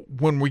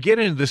when we get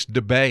into this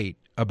debate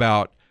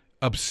about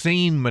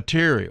obscene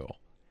material,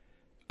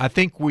 I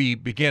think we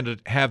begin to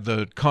have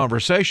the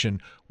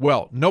conversation,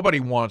 well, nobody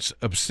wants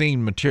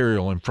obscene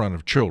material in front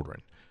of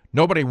children.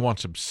 Nobody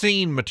wants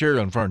obscene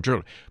material in front of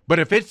children. But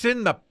if it's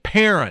in the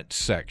parents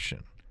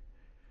section,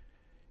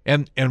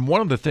 and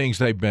one of the things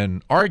they've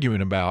been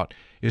arguing about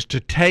is to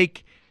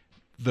take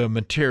the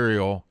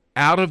material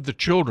out of the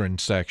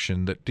children's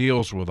section that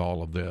deals with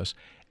all of this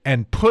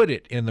and put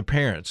it in the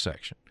parents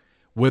section.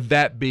 Would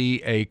that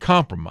be a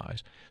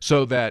compromise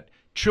so that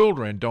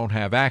children don't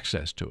have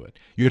access to it?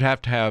 You'd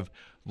have to have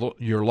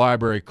your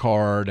library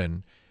card,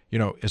 and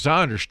as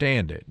I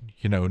understand it,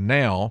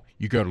 now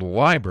you go to the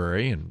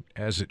library, and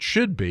as it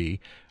should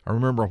be. I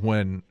remember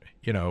when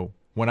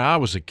I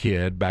was a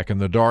kid back in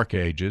the dark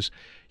ages,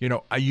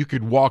 you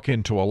could walk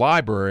into a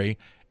library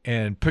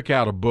and pick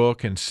out a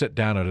book and sit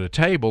down at a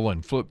table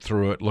and flip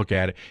through it, look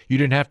at it. You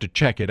didn't have to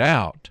check it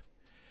out.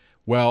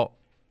 Well,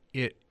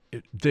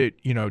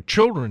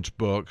 children's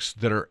books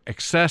that are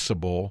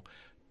accessible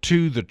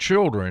to the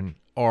children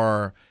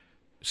are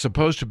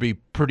supposed to be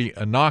pretty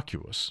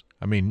innocuous.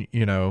 I mean,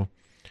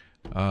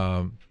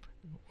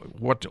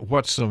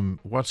 what's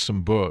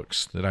some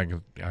books that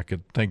I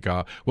could think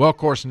of? Well, of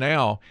course,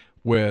 now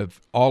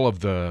with all of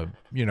the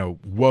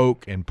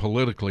woke and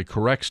politically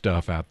correct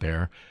stuff out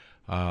there,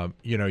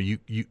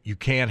 you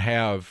can't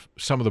have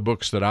some of the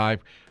books that I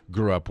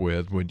grew up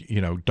with. When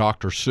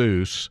Dr.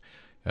 Seuss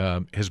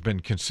has been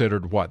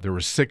considered there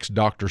were 6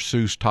 Dr.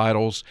 Seuss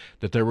titles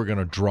that they were going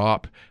to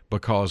drop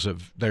because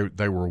of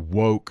they were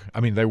woke.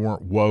 I mean, they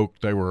weren't woke.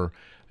 They were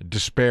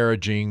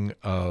disparaging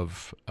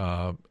of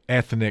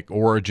ethnic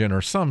origin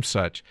or some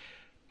such.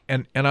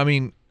 And I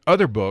mean,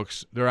 other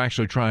books they're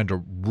actually trying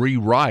to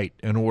rewrite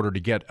in order to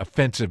get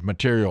offensive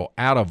material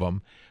out of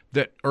them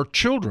that are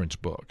children's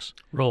books.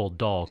 Roald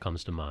Dahl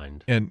comes to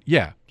mind. And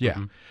yeah.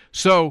 Mm-hmm.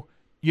 So,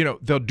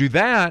 they'll do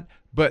that,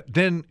 but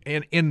then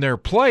in their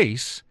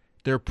place,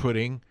 they're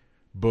putting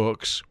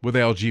books with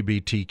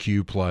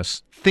LGBTQ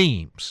plus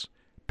themes,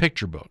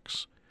 picture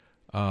books,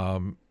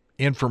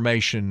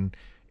 information.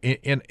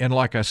 And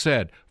like I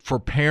said, for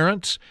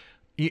parents,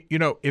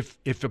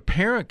 if a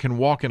parent can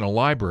walk in a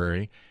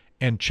library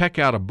and check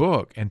out a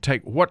book and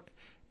take what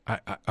I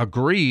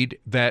agreed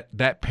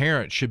that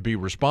parent should be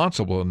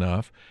responsible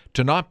enough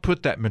to not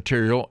put that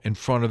material in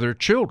front of their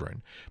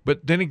children.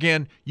 But then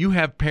again, you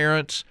have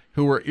parents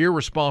who are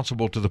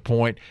irresponsible to the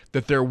point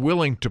that they're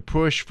willing to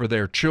push for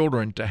their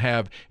children to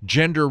have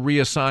gender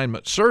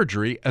reassignment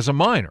surgery as a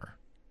minor.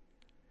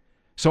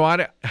 So how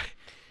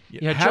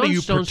do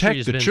you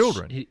protect the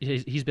children?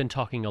 He's been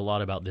talking a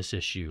lot about this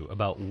issue,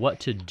 about what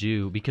to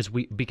do, because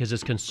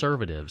as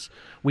conservatives,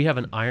 we have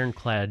an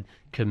ironclad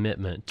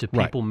commitment to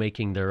people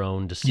making their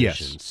own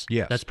decisions.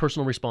 Yes. That's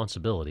personal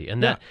responsibility.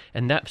 And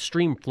that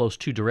stream flows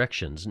 2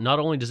 directions. Not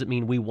only does it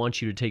mean we want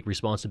you to take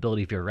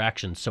responsibility for your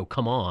actions, so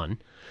come on,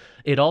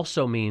 it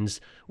also means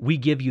we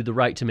give you the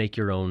right to make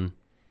your own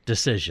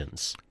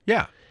decisions.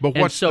 Yeah, but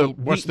what's the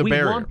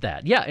barrier? We want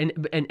that. Yeah,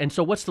 and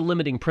so what's the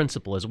limiting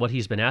principle is what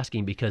he's been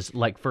asking, because,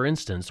 like, for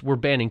instance, we're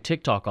banning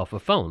TikTok off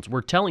of phones.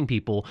 We're telling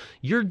people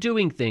you're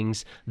doing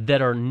things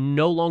that are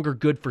no longer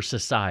good for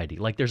society.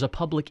 Like, there's a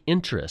public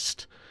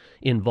interest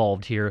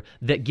involved here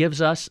that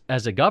gives us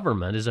as a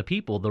government, as a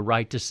people, the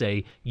right to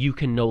say you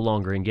can no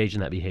longer engage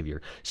in that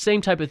behavior. Same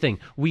type of thing.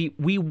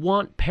 We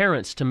want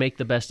parents to make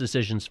the best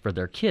decisions for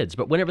their kids,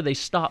 but whenever they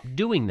stop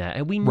doing that,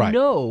 and we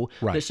know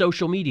that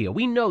social media,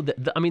 we know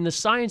that, the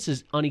science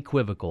is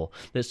unequivocal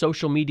that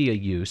social media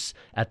use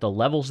at the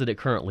levels that it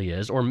currently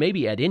is, or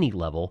maybe at any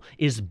level,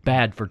 is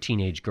bad for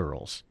teenage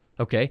girls.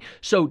 Okay?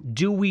 So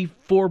do we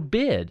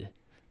forbid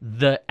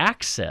the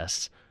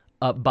access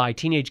by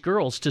teenage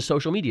girls to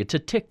social media, to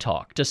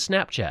TikTok, to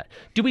Snapchat?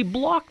 Do we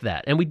block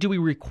that? And do we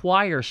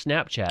require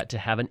Snapchat to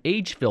have an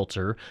age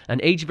filter, an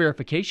age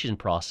verification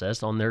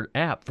process on their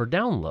app for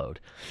download?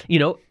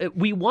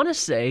 We want to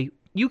say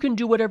you can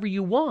do whatever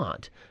you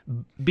want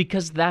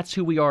because that's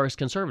who we are as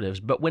conservatives.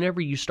 But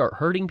whenever you start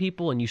hurting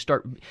people and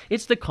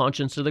it's the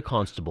conscience of the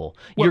constable.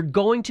 Well, you're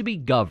going to be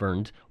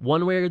governed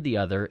one way or the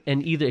other.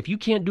 And either if you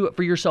can't do it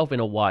for yourself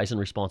in a wise and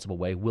responsible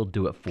way, we'll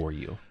do it for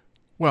you.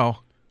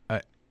 Well,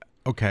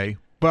 okay,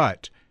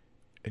 but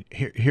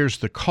here's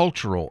the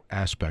cultural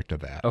aspect of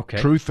that. Okay.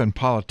 Truth and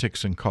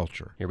politics and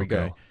culture. Here we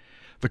go.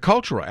 The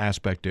cultural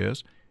aspect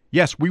is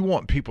yes, we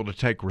want people to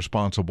take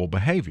responsible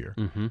behavior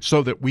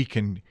so that we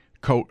can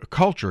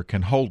culture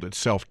can hold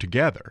itself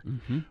together.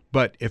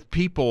 But if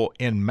people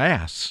en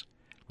masse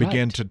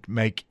begin to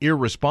make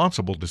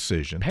irresponsible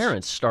decisions,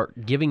 parents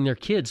start giving their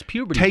kids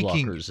puberty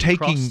taking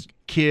blockers,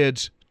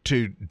 kids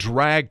to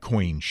drag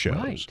queen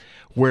shows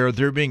where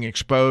they're being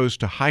exposed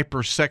to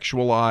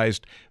hypersexualized,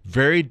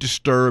 very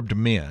disturbed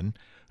men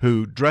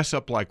who dress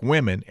up like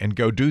women and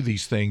go do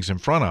these things in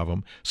front of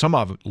them, some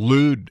of it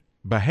lewd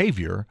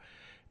behavior.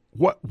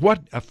 What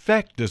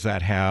effect does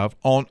that have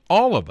on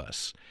all of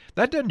us?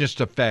 That doesn't just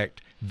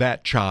affect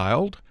that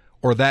child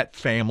or that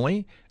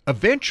family.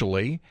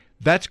 Eventually,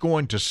 that's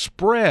going to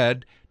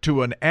spread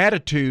to an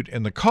attitude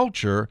in the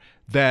culture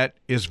that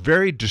is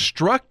very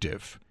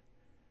destructive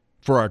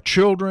for our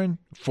children,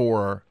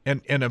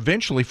 and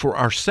eventually for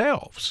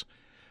ourselves.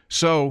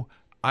 So,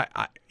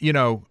 I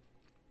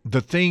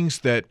the things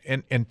that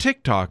and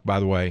TikTok, by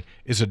the way,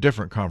 is a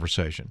different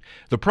conversation.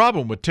 The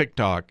problem with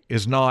TikTok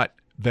is not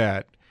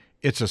that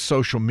it's a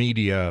social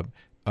media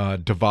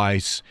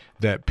device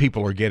that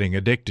people are getting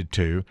addicted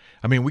to.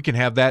 I mean, we can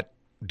have that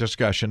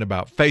discussion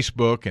about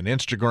Facebook and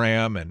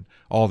Instagram and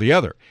all the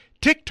other.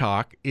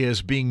 TikTok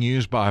is being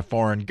used by a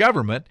foreign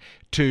government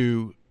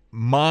to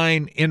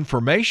mine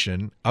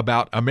information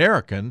about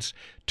Americans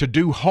to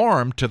do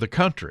harm to the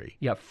country.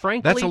 Yeah,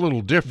 frankly, that's a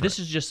little different. This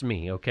is just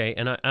me, okay?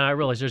 And I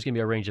realize there's going to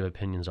be a range of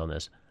opinions on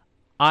this.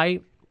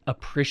 I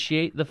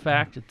appreciate the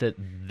fact that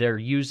they're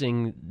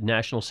using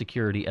national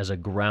security as a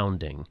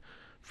grounding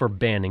for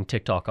banning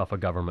TikTok off of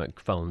government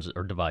phones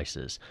or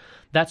devices.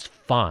 That's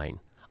fine.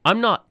 I'm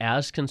not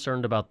as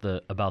concerned about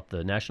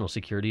the national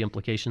security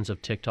implications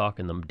of TikTok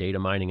and the data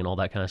mining and all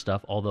that kind of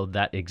stuff, although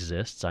that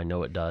exists. I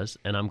know it does,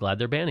 and I'm glad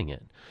they're banning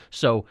it.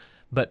 So,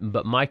 but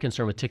my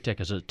concern with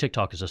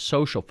TikTok as a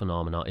social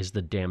phenomenon is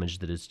the damage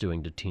that it's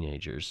doing to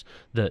teenagers,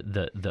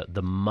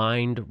 the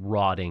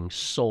mind-rotting,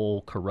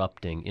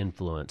 soul-corrupting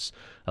influence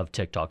of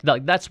TikTok.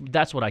 Like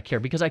that's what I care,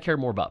 because I care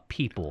more about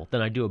people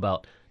than I do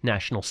about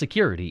national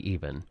security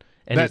even.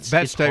 And that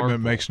statement harmful.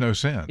 Makes no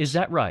sense. Is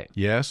that right?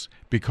 Yes,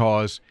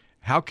 because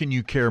how can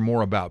you care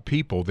more about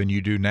people than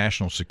you do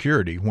national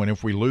security when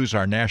if we lose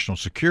our national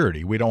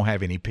security, we don't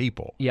have any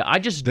people? Yeah, I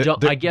just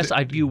don't. I guess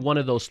I view one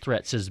of those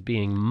threats as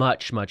being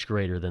much, much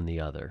greater than the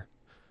other.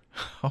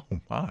 Oh,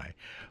 my.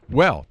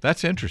 Well,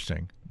 that's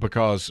interesting,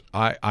 because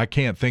I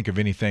can't think of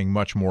anything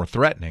much more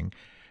threatening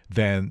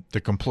than the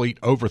complete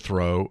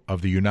overthrow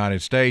of the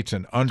United States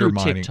and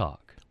undermining. Through TikTok.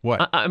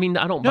 What? I mean,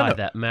 I don't buy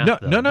that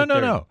math.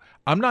 No.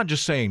 I'm not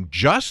just saying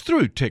just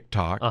through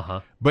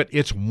TikTok, but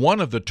it's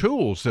one of the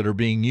tools that are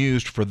being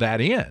used for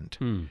that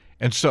end.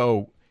 And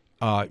so,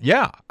 I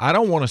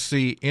don't want to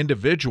see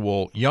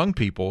individual young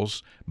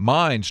people's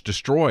minds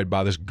destroyed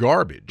by this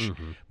garbage.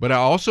 But I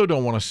also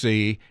don't want to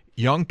see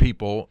young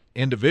people,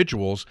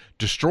 individuals,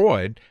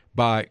 destroyed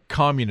by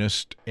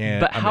communist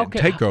and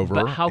takeover.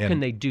 But how can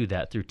they do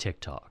that through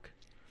TikTok?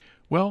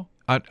 Well,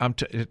 I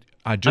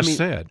just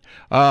said.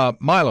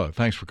 Milo,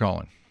 thanks for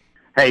calling.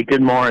 Hey,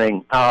 good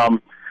morning.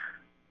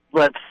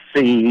 Let's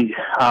see.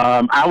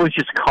 I was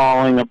just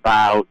calling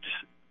about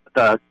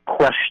the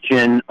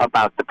question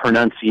about the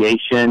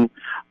pronunciation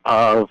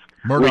of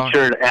Murdoch.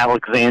 Richard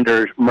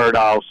Alexander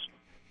Murdaugh's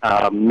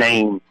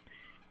name.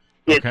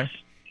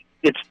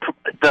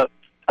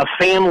 A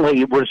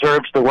family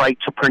reserves the right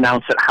to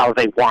pronounce it how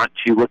they want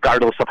to,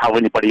 regardless of how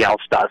anybody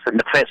else does.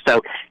 And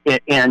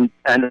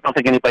I don't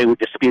think anybody would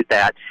dispute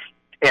that.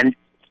 And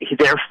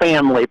their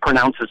family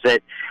pronounces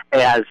it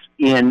as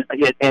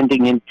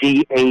ending in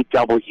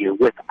D-A-W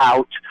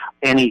without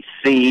any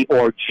C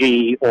or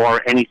G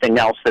or anything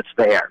else that's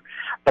there.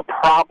 The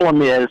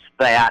problem is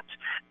that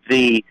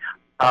the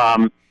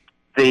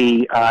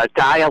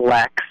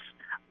dialects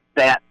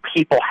that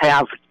people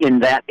have in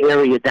that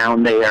area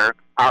down there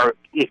are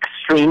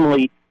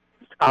extremely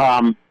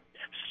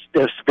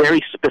they're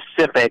very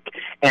specific,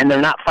 and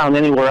they're not found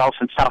anywhere else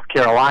in South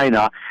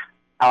Carolina.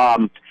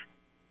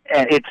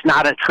 It's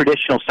not a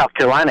traditional South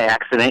Carolina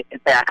accent.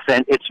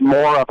 It's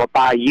more of a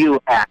Bayou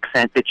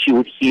accent that you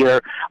would hear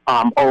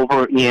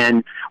over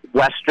in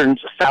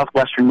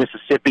southwestern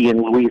Mississippi and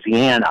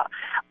Louisiana.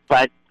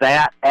 But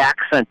that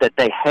accent that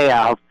they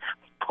have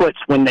puts,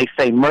 when they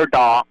say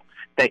Murdaugh,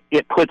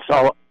 it puts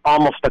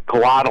almost a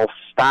glottal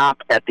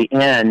stop at the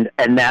end,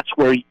 and that's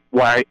why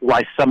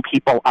some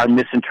people are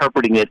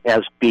misinterpreting it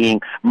as being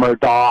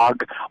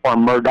Murdog or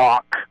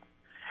Murdoch.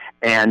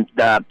 And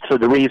so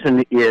the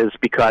reason is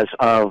because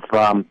of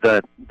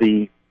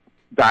the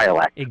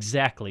dialect.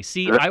 Exactly.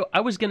 See, I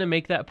was going to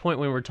make that point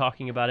when we were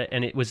talking about it,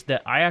 and it was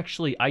that I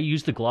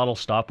use the glottal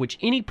stop, which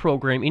any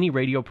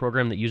radio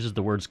program that uses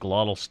the words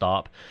glottal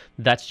stop,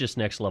 that's just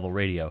next level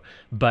radio.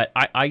 But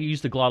I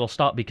use the glottal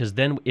stop because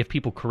then if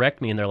people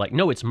correct me and they're like,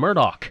 no, it's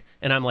Murdoch,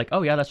 and I'm like,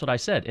 oh yeah, that's what I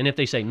said. And if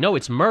they say, no,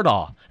 it's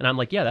Murdaugh, and I'm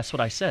like, yeah, that's what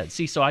I said.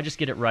 See, so I just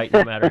get it right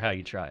no matter how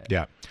you try it.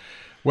 Yeah.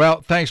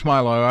 Well, thanks,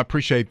 Milo. I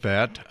appreciate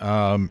that.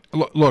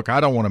 Look, I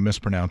don't want to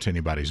mispronounce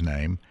anybody's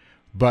name,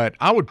 but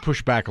I would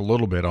push back a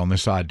little bit on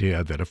this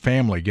idea that a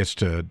family gets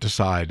to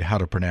decide how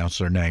to pronounce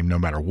their name no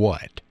matter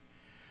what.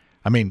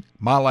 I mean,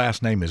 my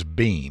last name is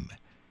Beam,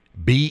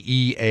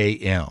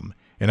 Beam.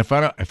 And if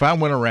I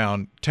went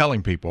around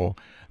telling people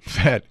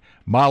that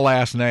my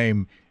last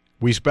name,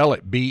 we spell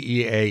it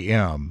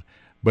Beam,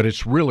 but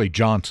it's really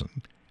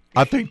Johnson,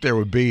 I think there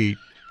would be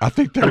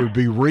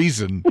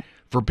reason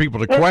for people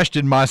to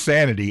question my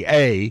sanity,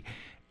 A,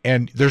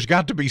 and there's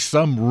got to be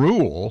some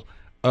rule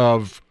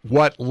of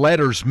what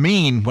letters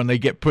mean when they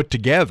get put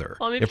together.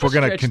 Well, I mean, if we're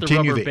going to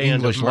continue the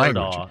English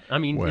language. I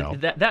mean, well,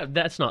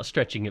 that's not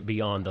stretching it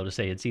beyond, though, to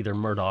say it's either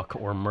Murdoch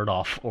or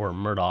Murdoch or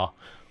Murdaugh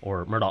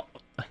or Murdoch.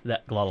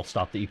 That glottal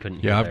stop that you couldn't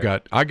hear. Yeah,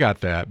 I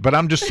got that. But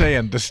I'm just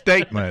saying the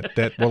statement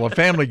that, well, a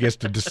family gets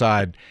to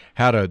decide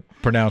how to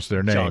pronounce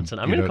their name. Johnson.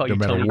 I'm going to call you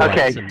no Tony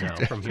Johnson now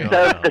from here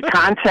so on out. the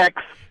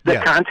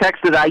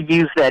context that I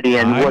used that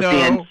in was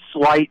in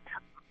slight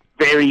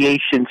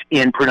variations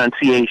in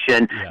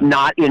pronunciation,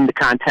 not in the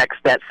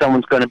context that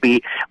someone's going to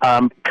be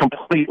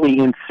completely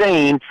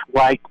insane,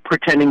 like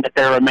pretending that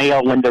they're a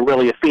male when they're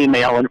really a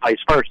female and vice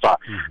versa.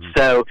 Mm-hmm.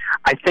 So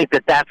I think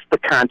that that's the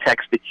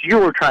context that you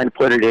were trying to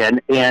put it in,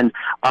 and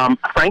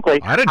frankly,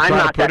 I'm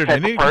not that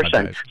type of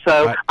person.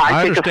 So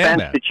I take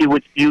offense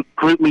that you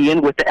group me in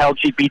with the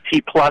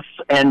LGBT plus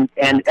and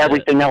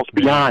everything else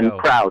beyond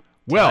crowd.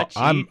 Well,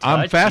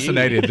 I'm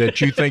fascinated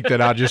that you think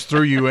that I just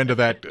threw you into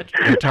that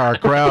entire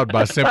crowd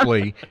by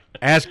simply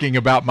asking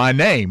about my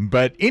name.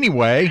 But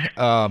anyway,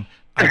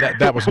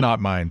 that was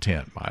not my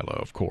intent, Milo,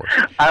 of course.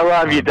 I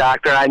love you,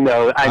 Doctor. I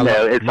know.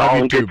 It's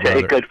all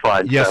good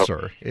fun. Yes, so.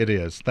 Sir. It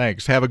is.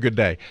 Thanks. Have a good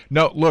day.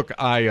 No, look,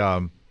 I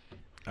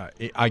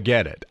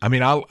get it. I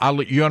mean,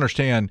 you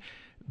understand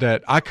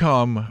that I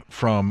come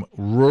from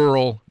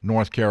rural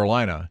North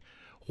Carolina,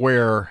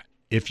 where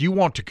if you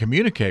want to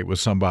communicate with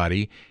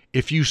somebody,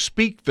 if you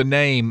speak the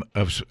name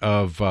of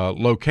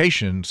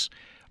locations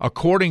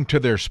according to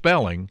their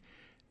spelling,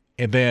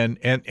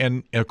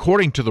 and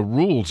according to the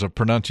rules of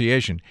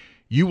pronunciation,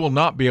 you will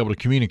not be able to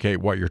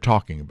communicate what you're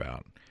talking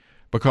about,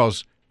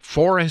 because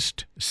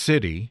Forest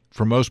City,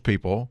 for most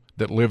people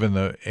that live in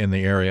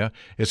the area,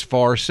 is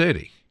Far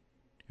City.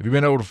 Have you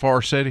been over to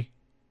Far City?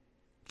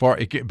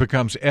 It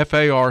becomes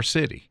FAR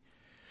City.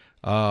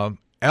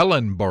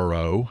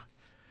 Ellenboro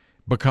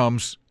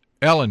becomes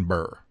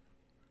Ellenboro.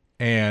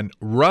 And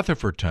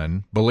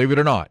Rutherfordton, believe it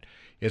or not,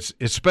 it's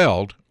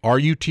spelled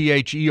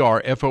Rutherfordton.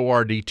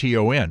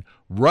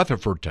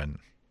 Rutherfordton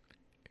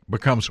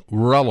becomes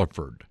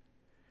Rutherford.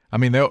 I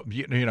mean,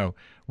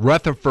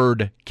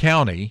 Rutherford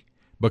County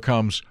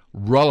becomes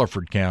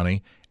Rutherford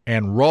County,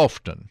 and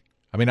Rolfton.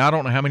 I mean, I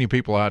don't know how many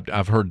people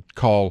I've heard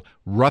call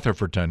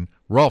Rutherfordton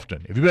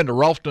Rolfton. Have you been to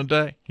Rolfton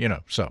today?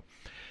 So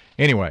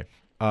anyway,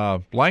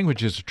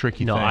 language is a tricky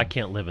thing. No, I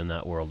can't live in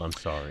that world. I'm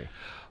sorry.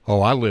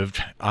 Oh,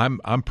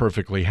 I'm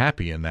perfectly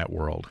happy in that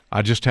world.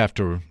 I just have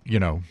to,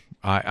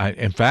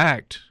 in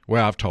fact,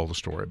 I've told the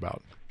story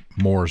about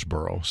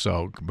Mooresboro.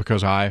 So,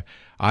 because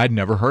I'd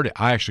never heard it.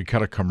 I actually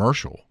cut a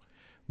commercial.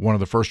 One of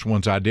the first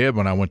ones I did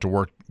when I went to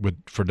work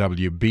for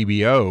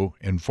WBBO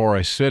in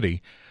Forest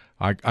City,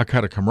 I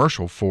cut a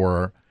commercial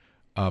for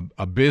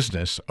a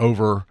business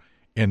over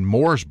in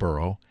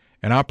Mooresboro,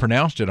 and I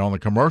pronounced it on the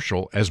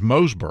commercial as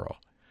Moseboro,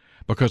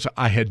 because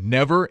I had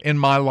never in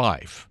my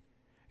life,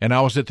 and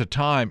I was at the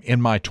time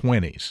in my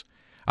 20s,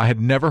 I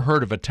had never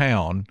heard of a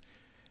town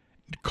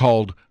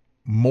called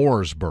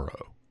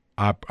Mooresboro.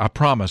 I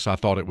promise I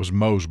thought it was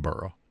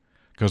Moseboro,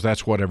 because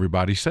that's what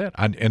everybody said.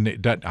 I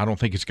don't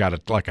think it's got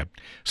a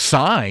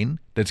sign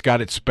that's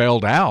got it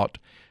spelled out.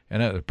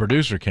 And the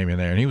producer came in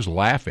there, and he was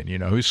laughing. He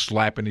was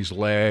slapping his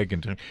leg.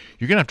 And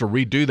you're going to have to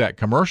redo that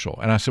commercial.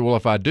 And I said, well,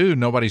 if I do,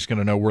 nobody's going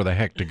to know where the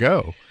heck to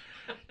go,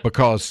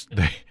 because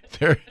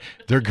they're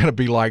going to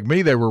be like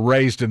me. They were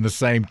raised in the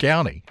same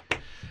county.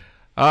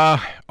 All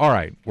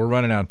right, we're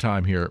running out of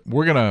time here.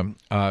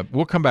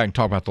 We'll come back and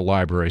talk about the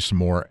library some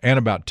more, and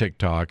about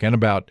TikTok, and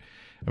about,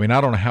 I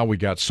don't know how we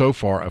got so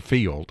far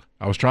afield.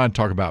 I was trying to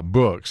talk about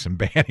books and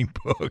banning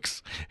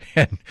books,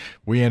 and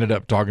we ended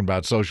up talking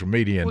about social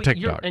media and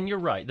TikTok. You're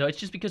right, though. It's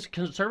just because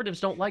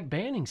conservatives don't like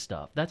banning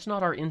stuff. That's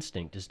not our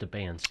instinct, is to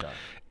ban stuff.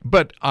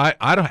 But I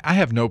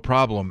have no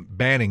problem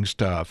banning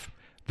stuff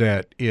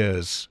that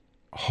is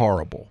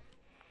horrible,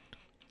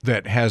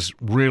 that has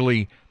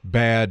really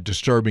bad,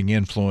 disturbing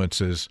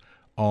influences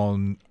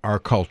on our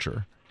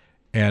culture.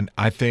 And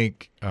I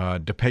think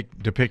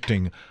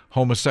depicting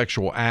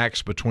homosexual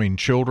acts between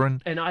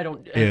children and I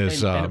don't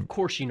is and of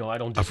course I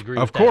don't disagree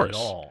with that at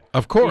all.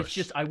 Of course, it's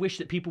just I wish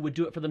that people would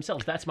do it for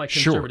themselves. That's my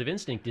conservative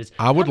instinct. Is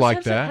I would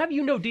like that. Have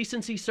you no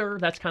decency, sir?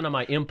 That's kind of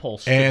my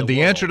impulse. And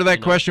the answer to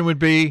that question would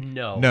be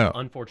no.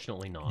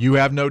 Unfortunately, not. You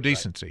have no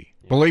decency. Right.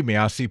 Yeah. Believe me,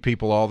 I see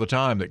people all the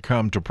time that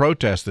come to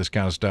protest this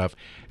kind of stuff,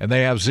 and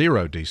they have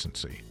zero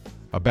decency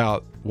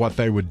about what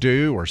they would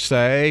do or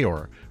say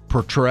or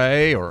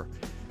portray, or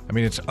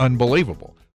it's unbelievable.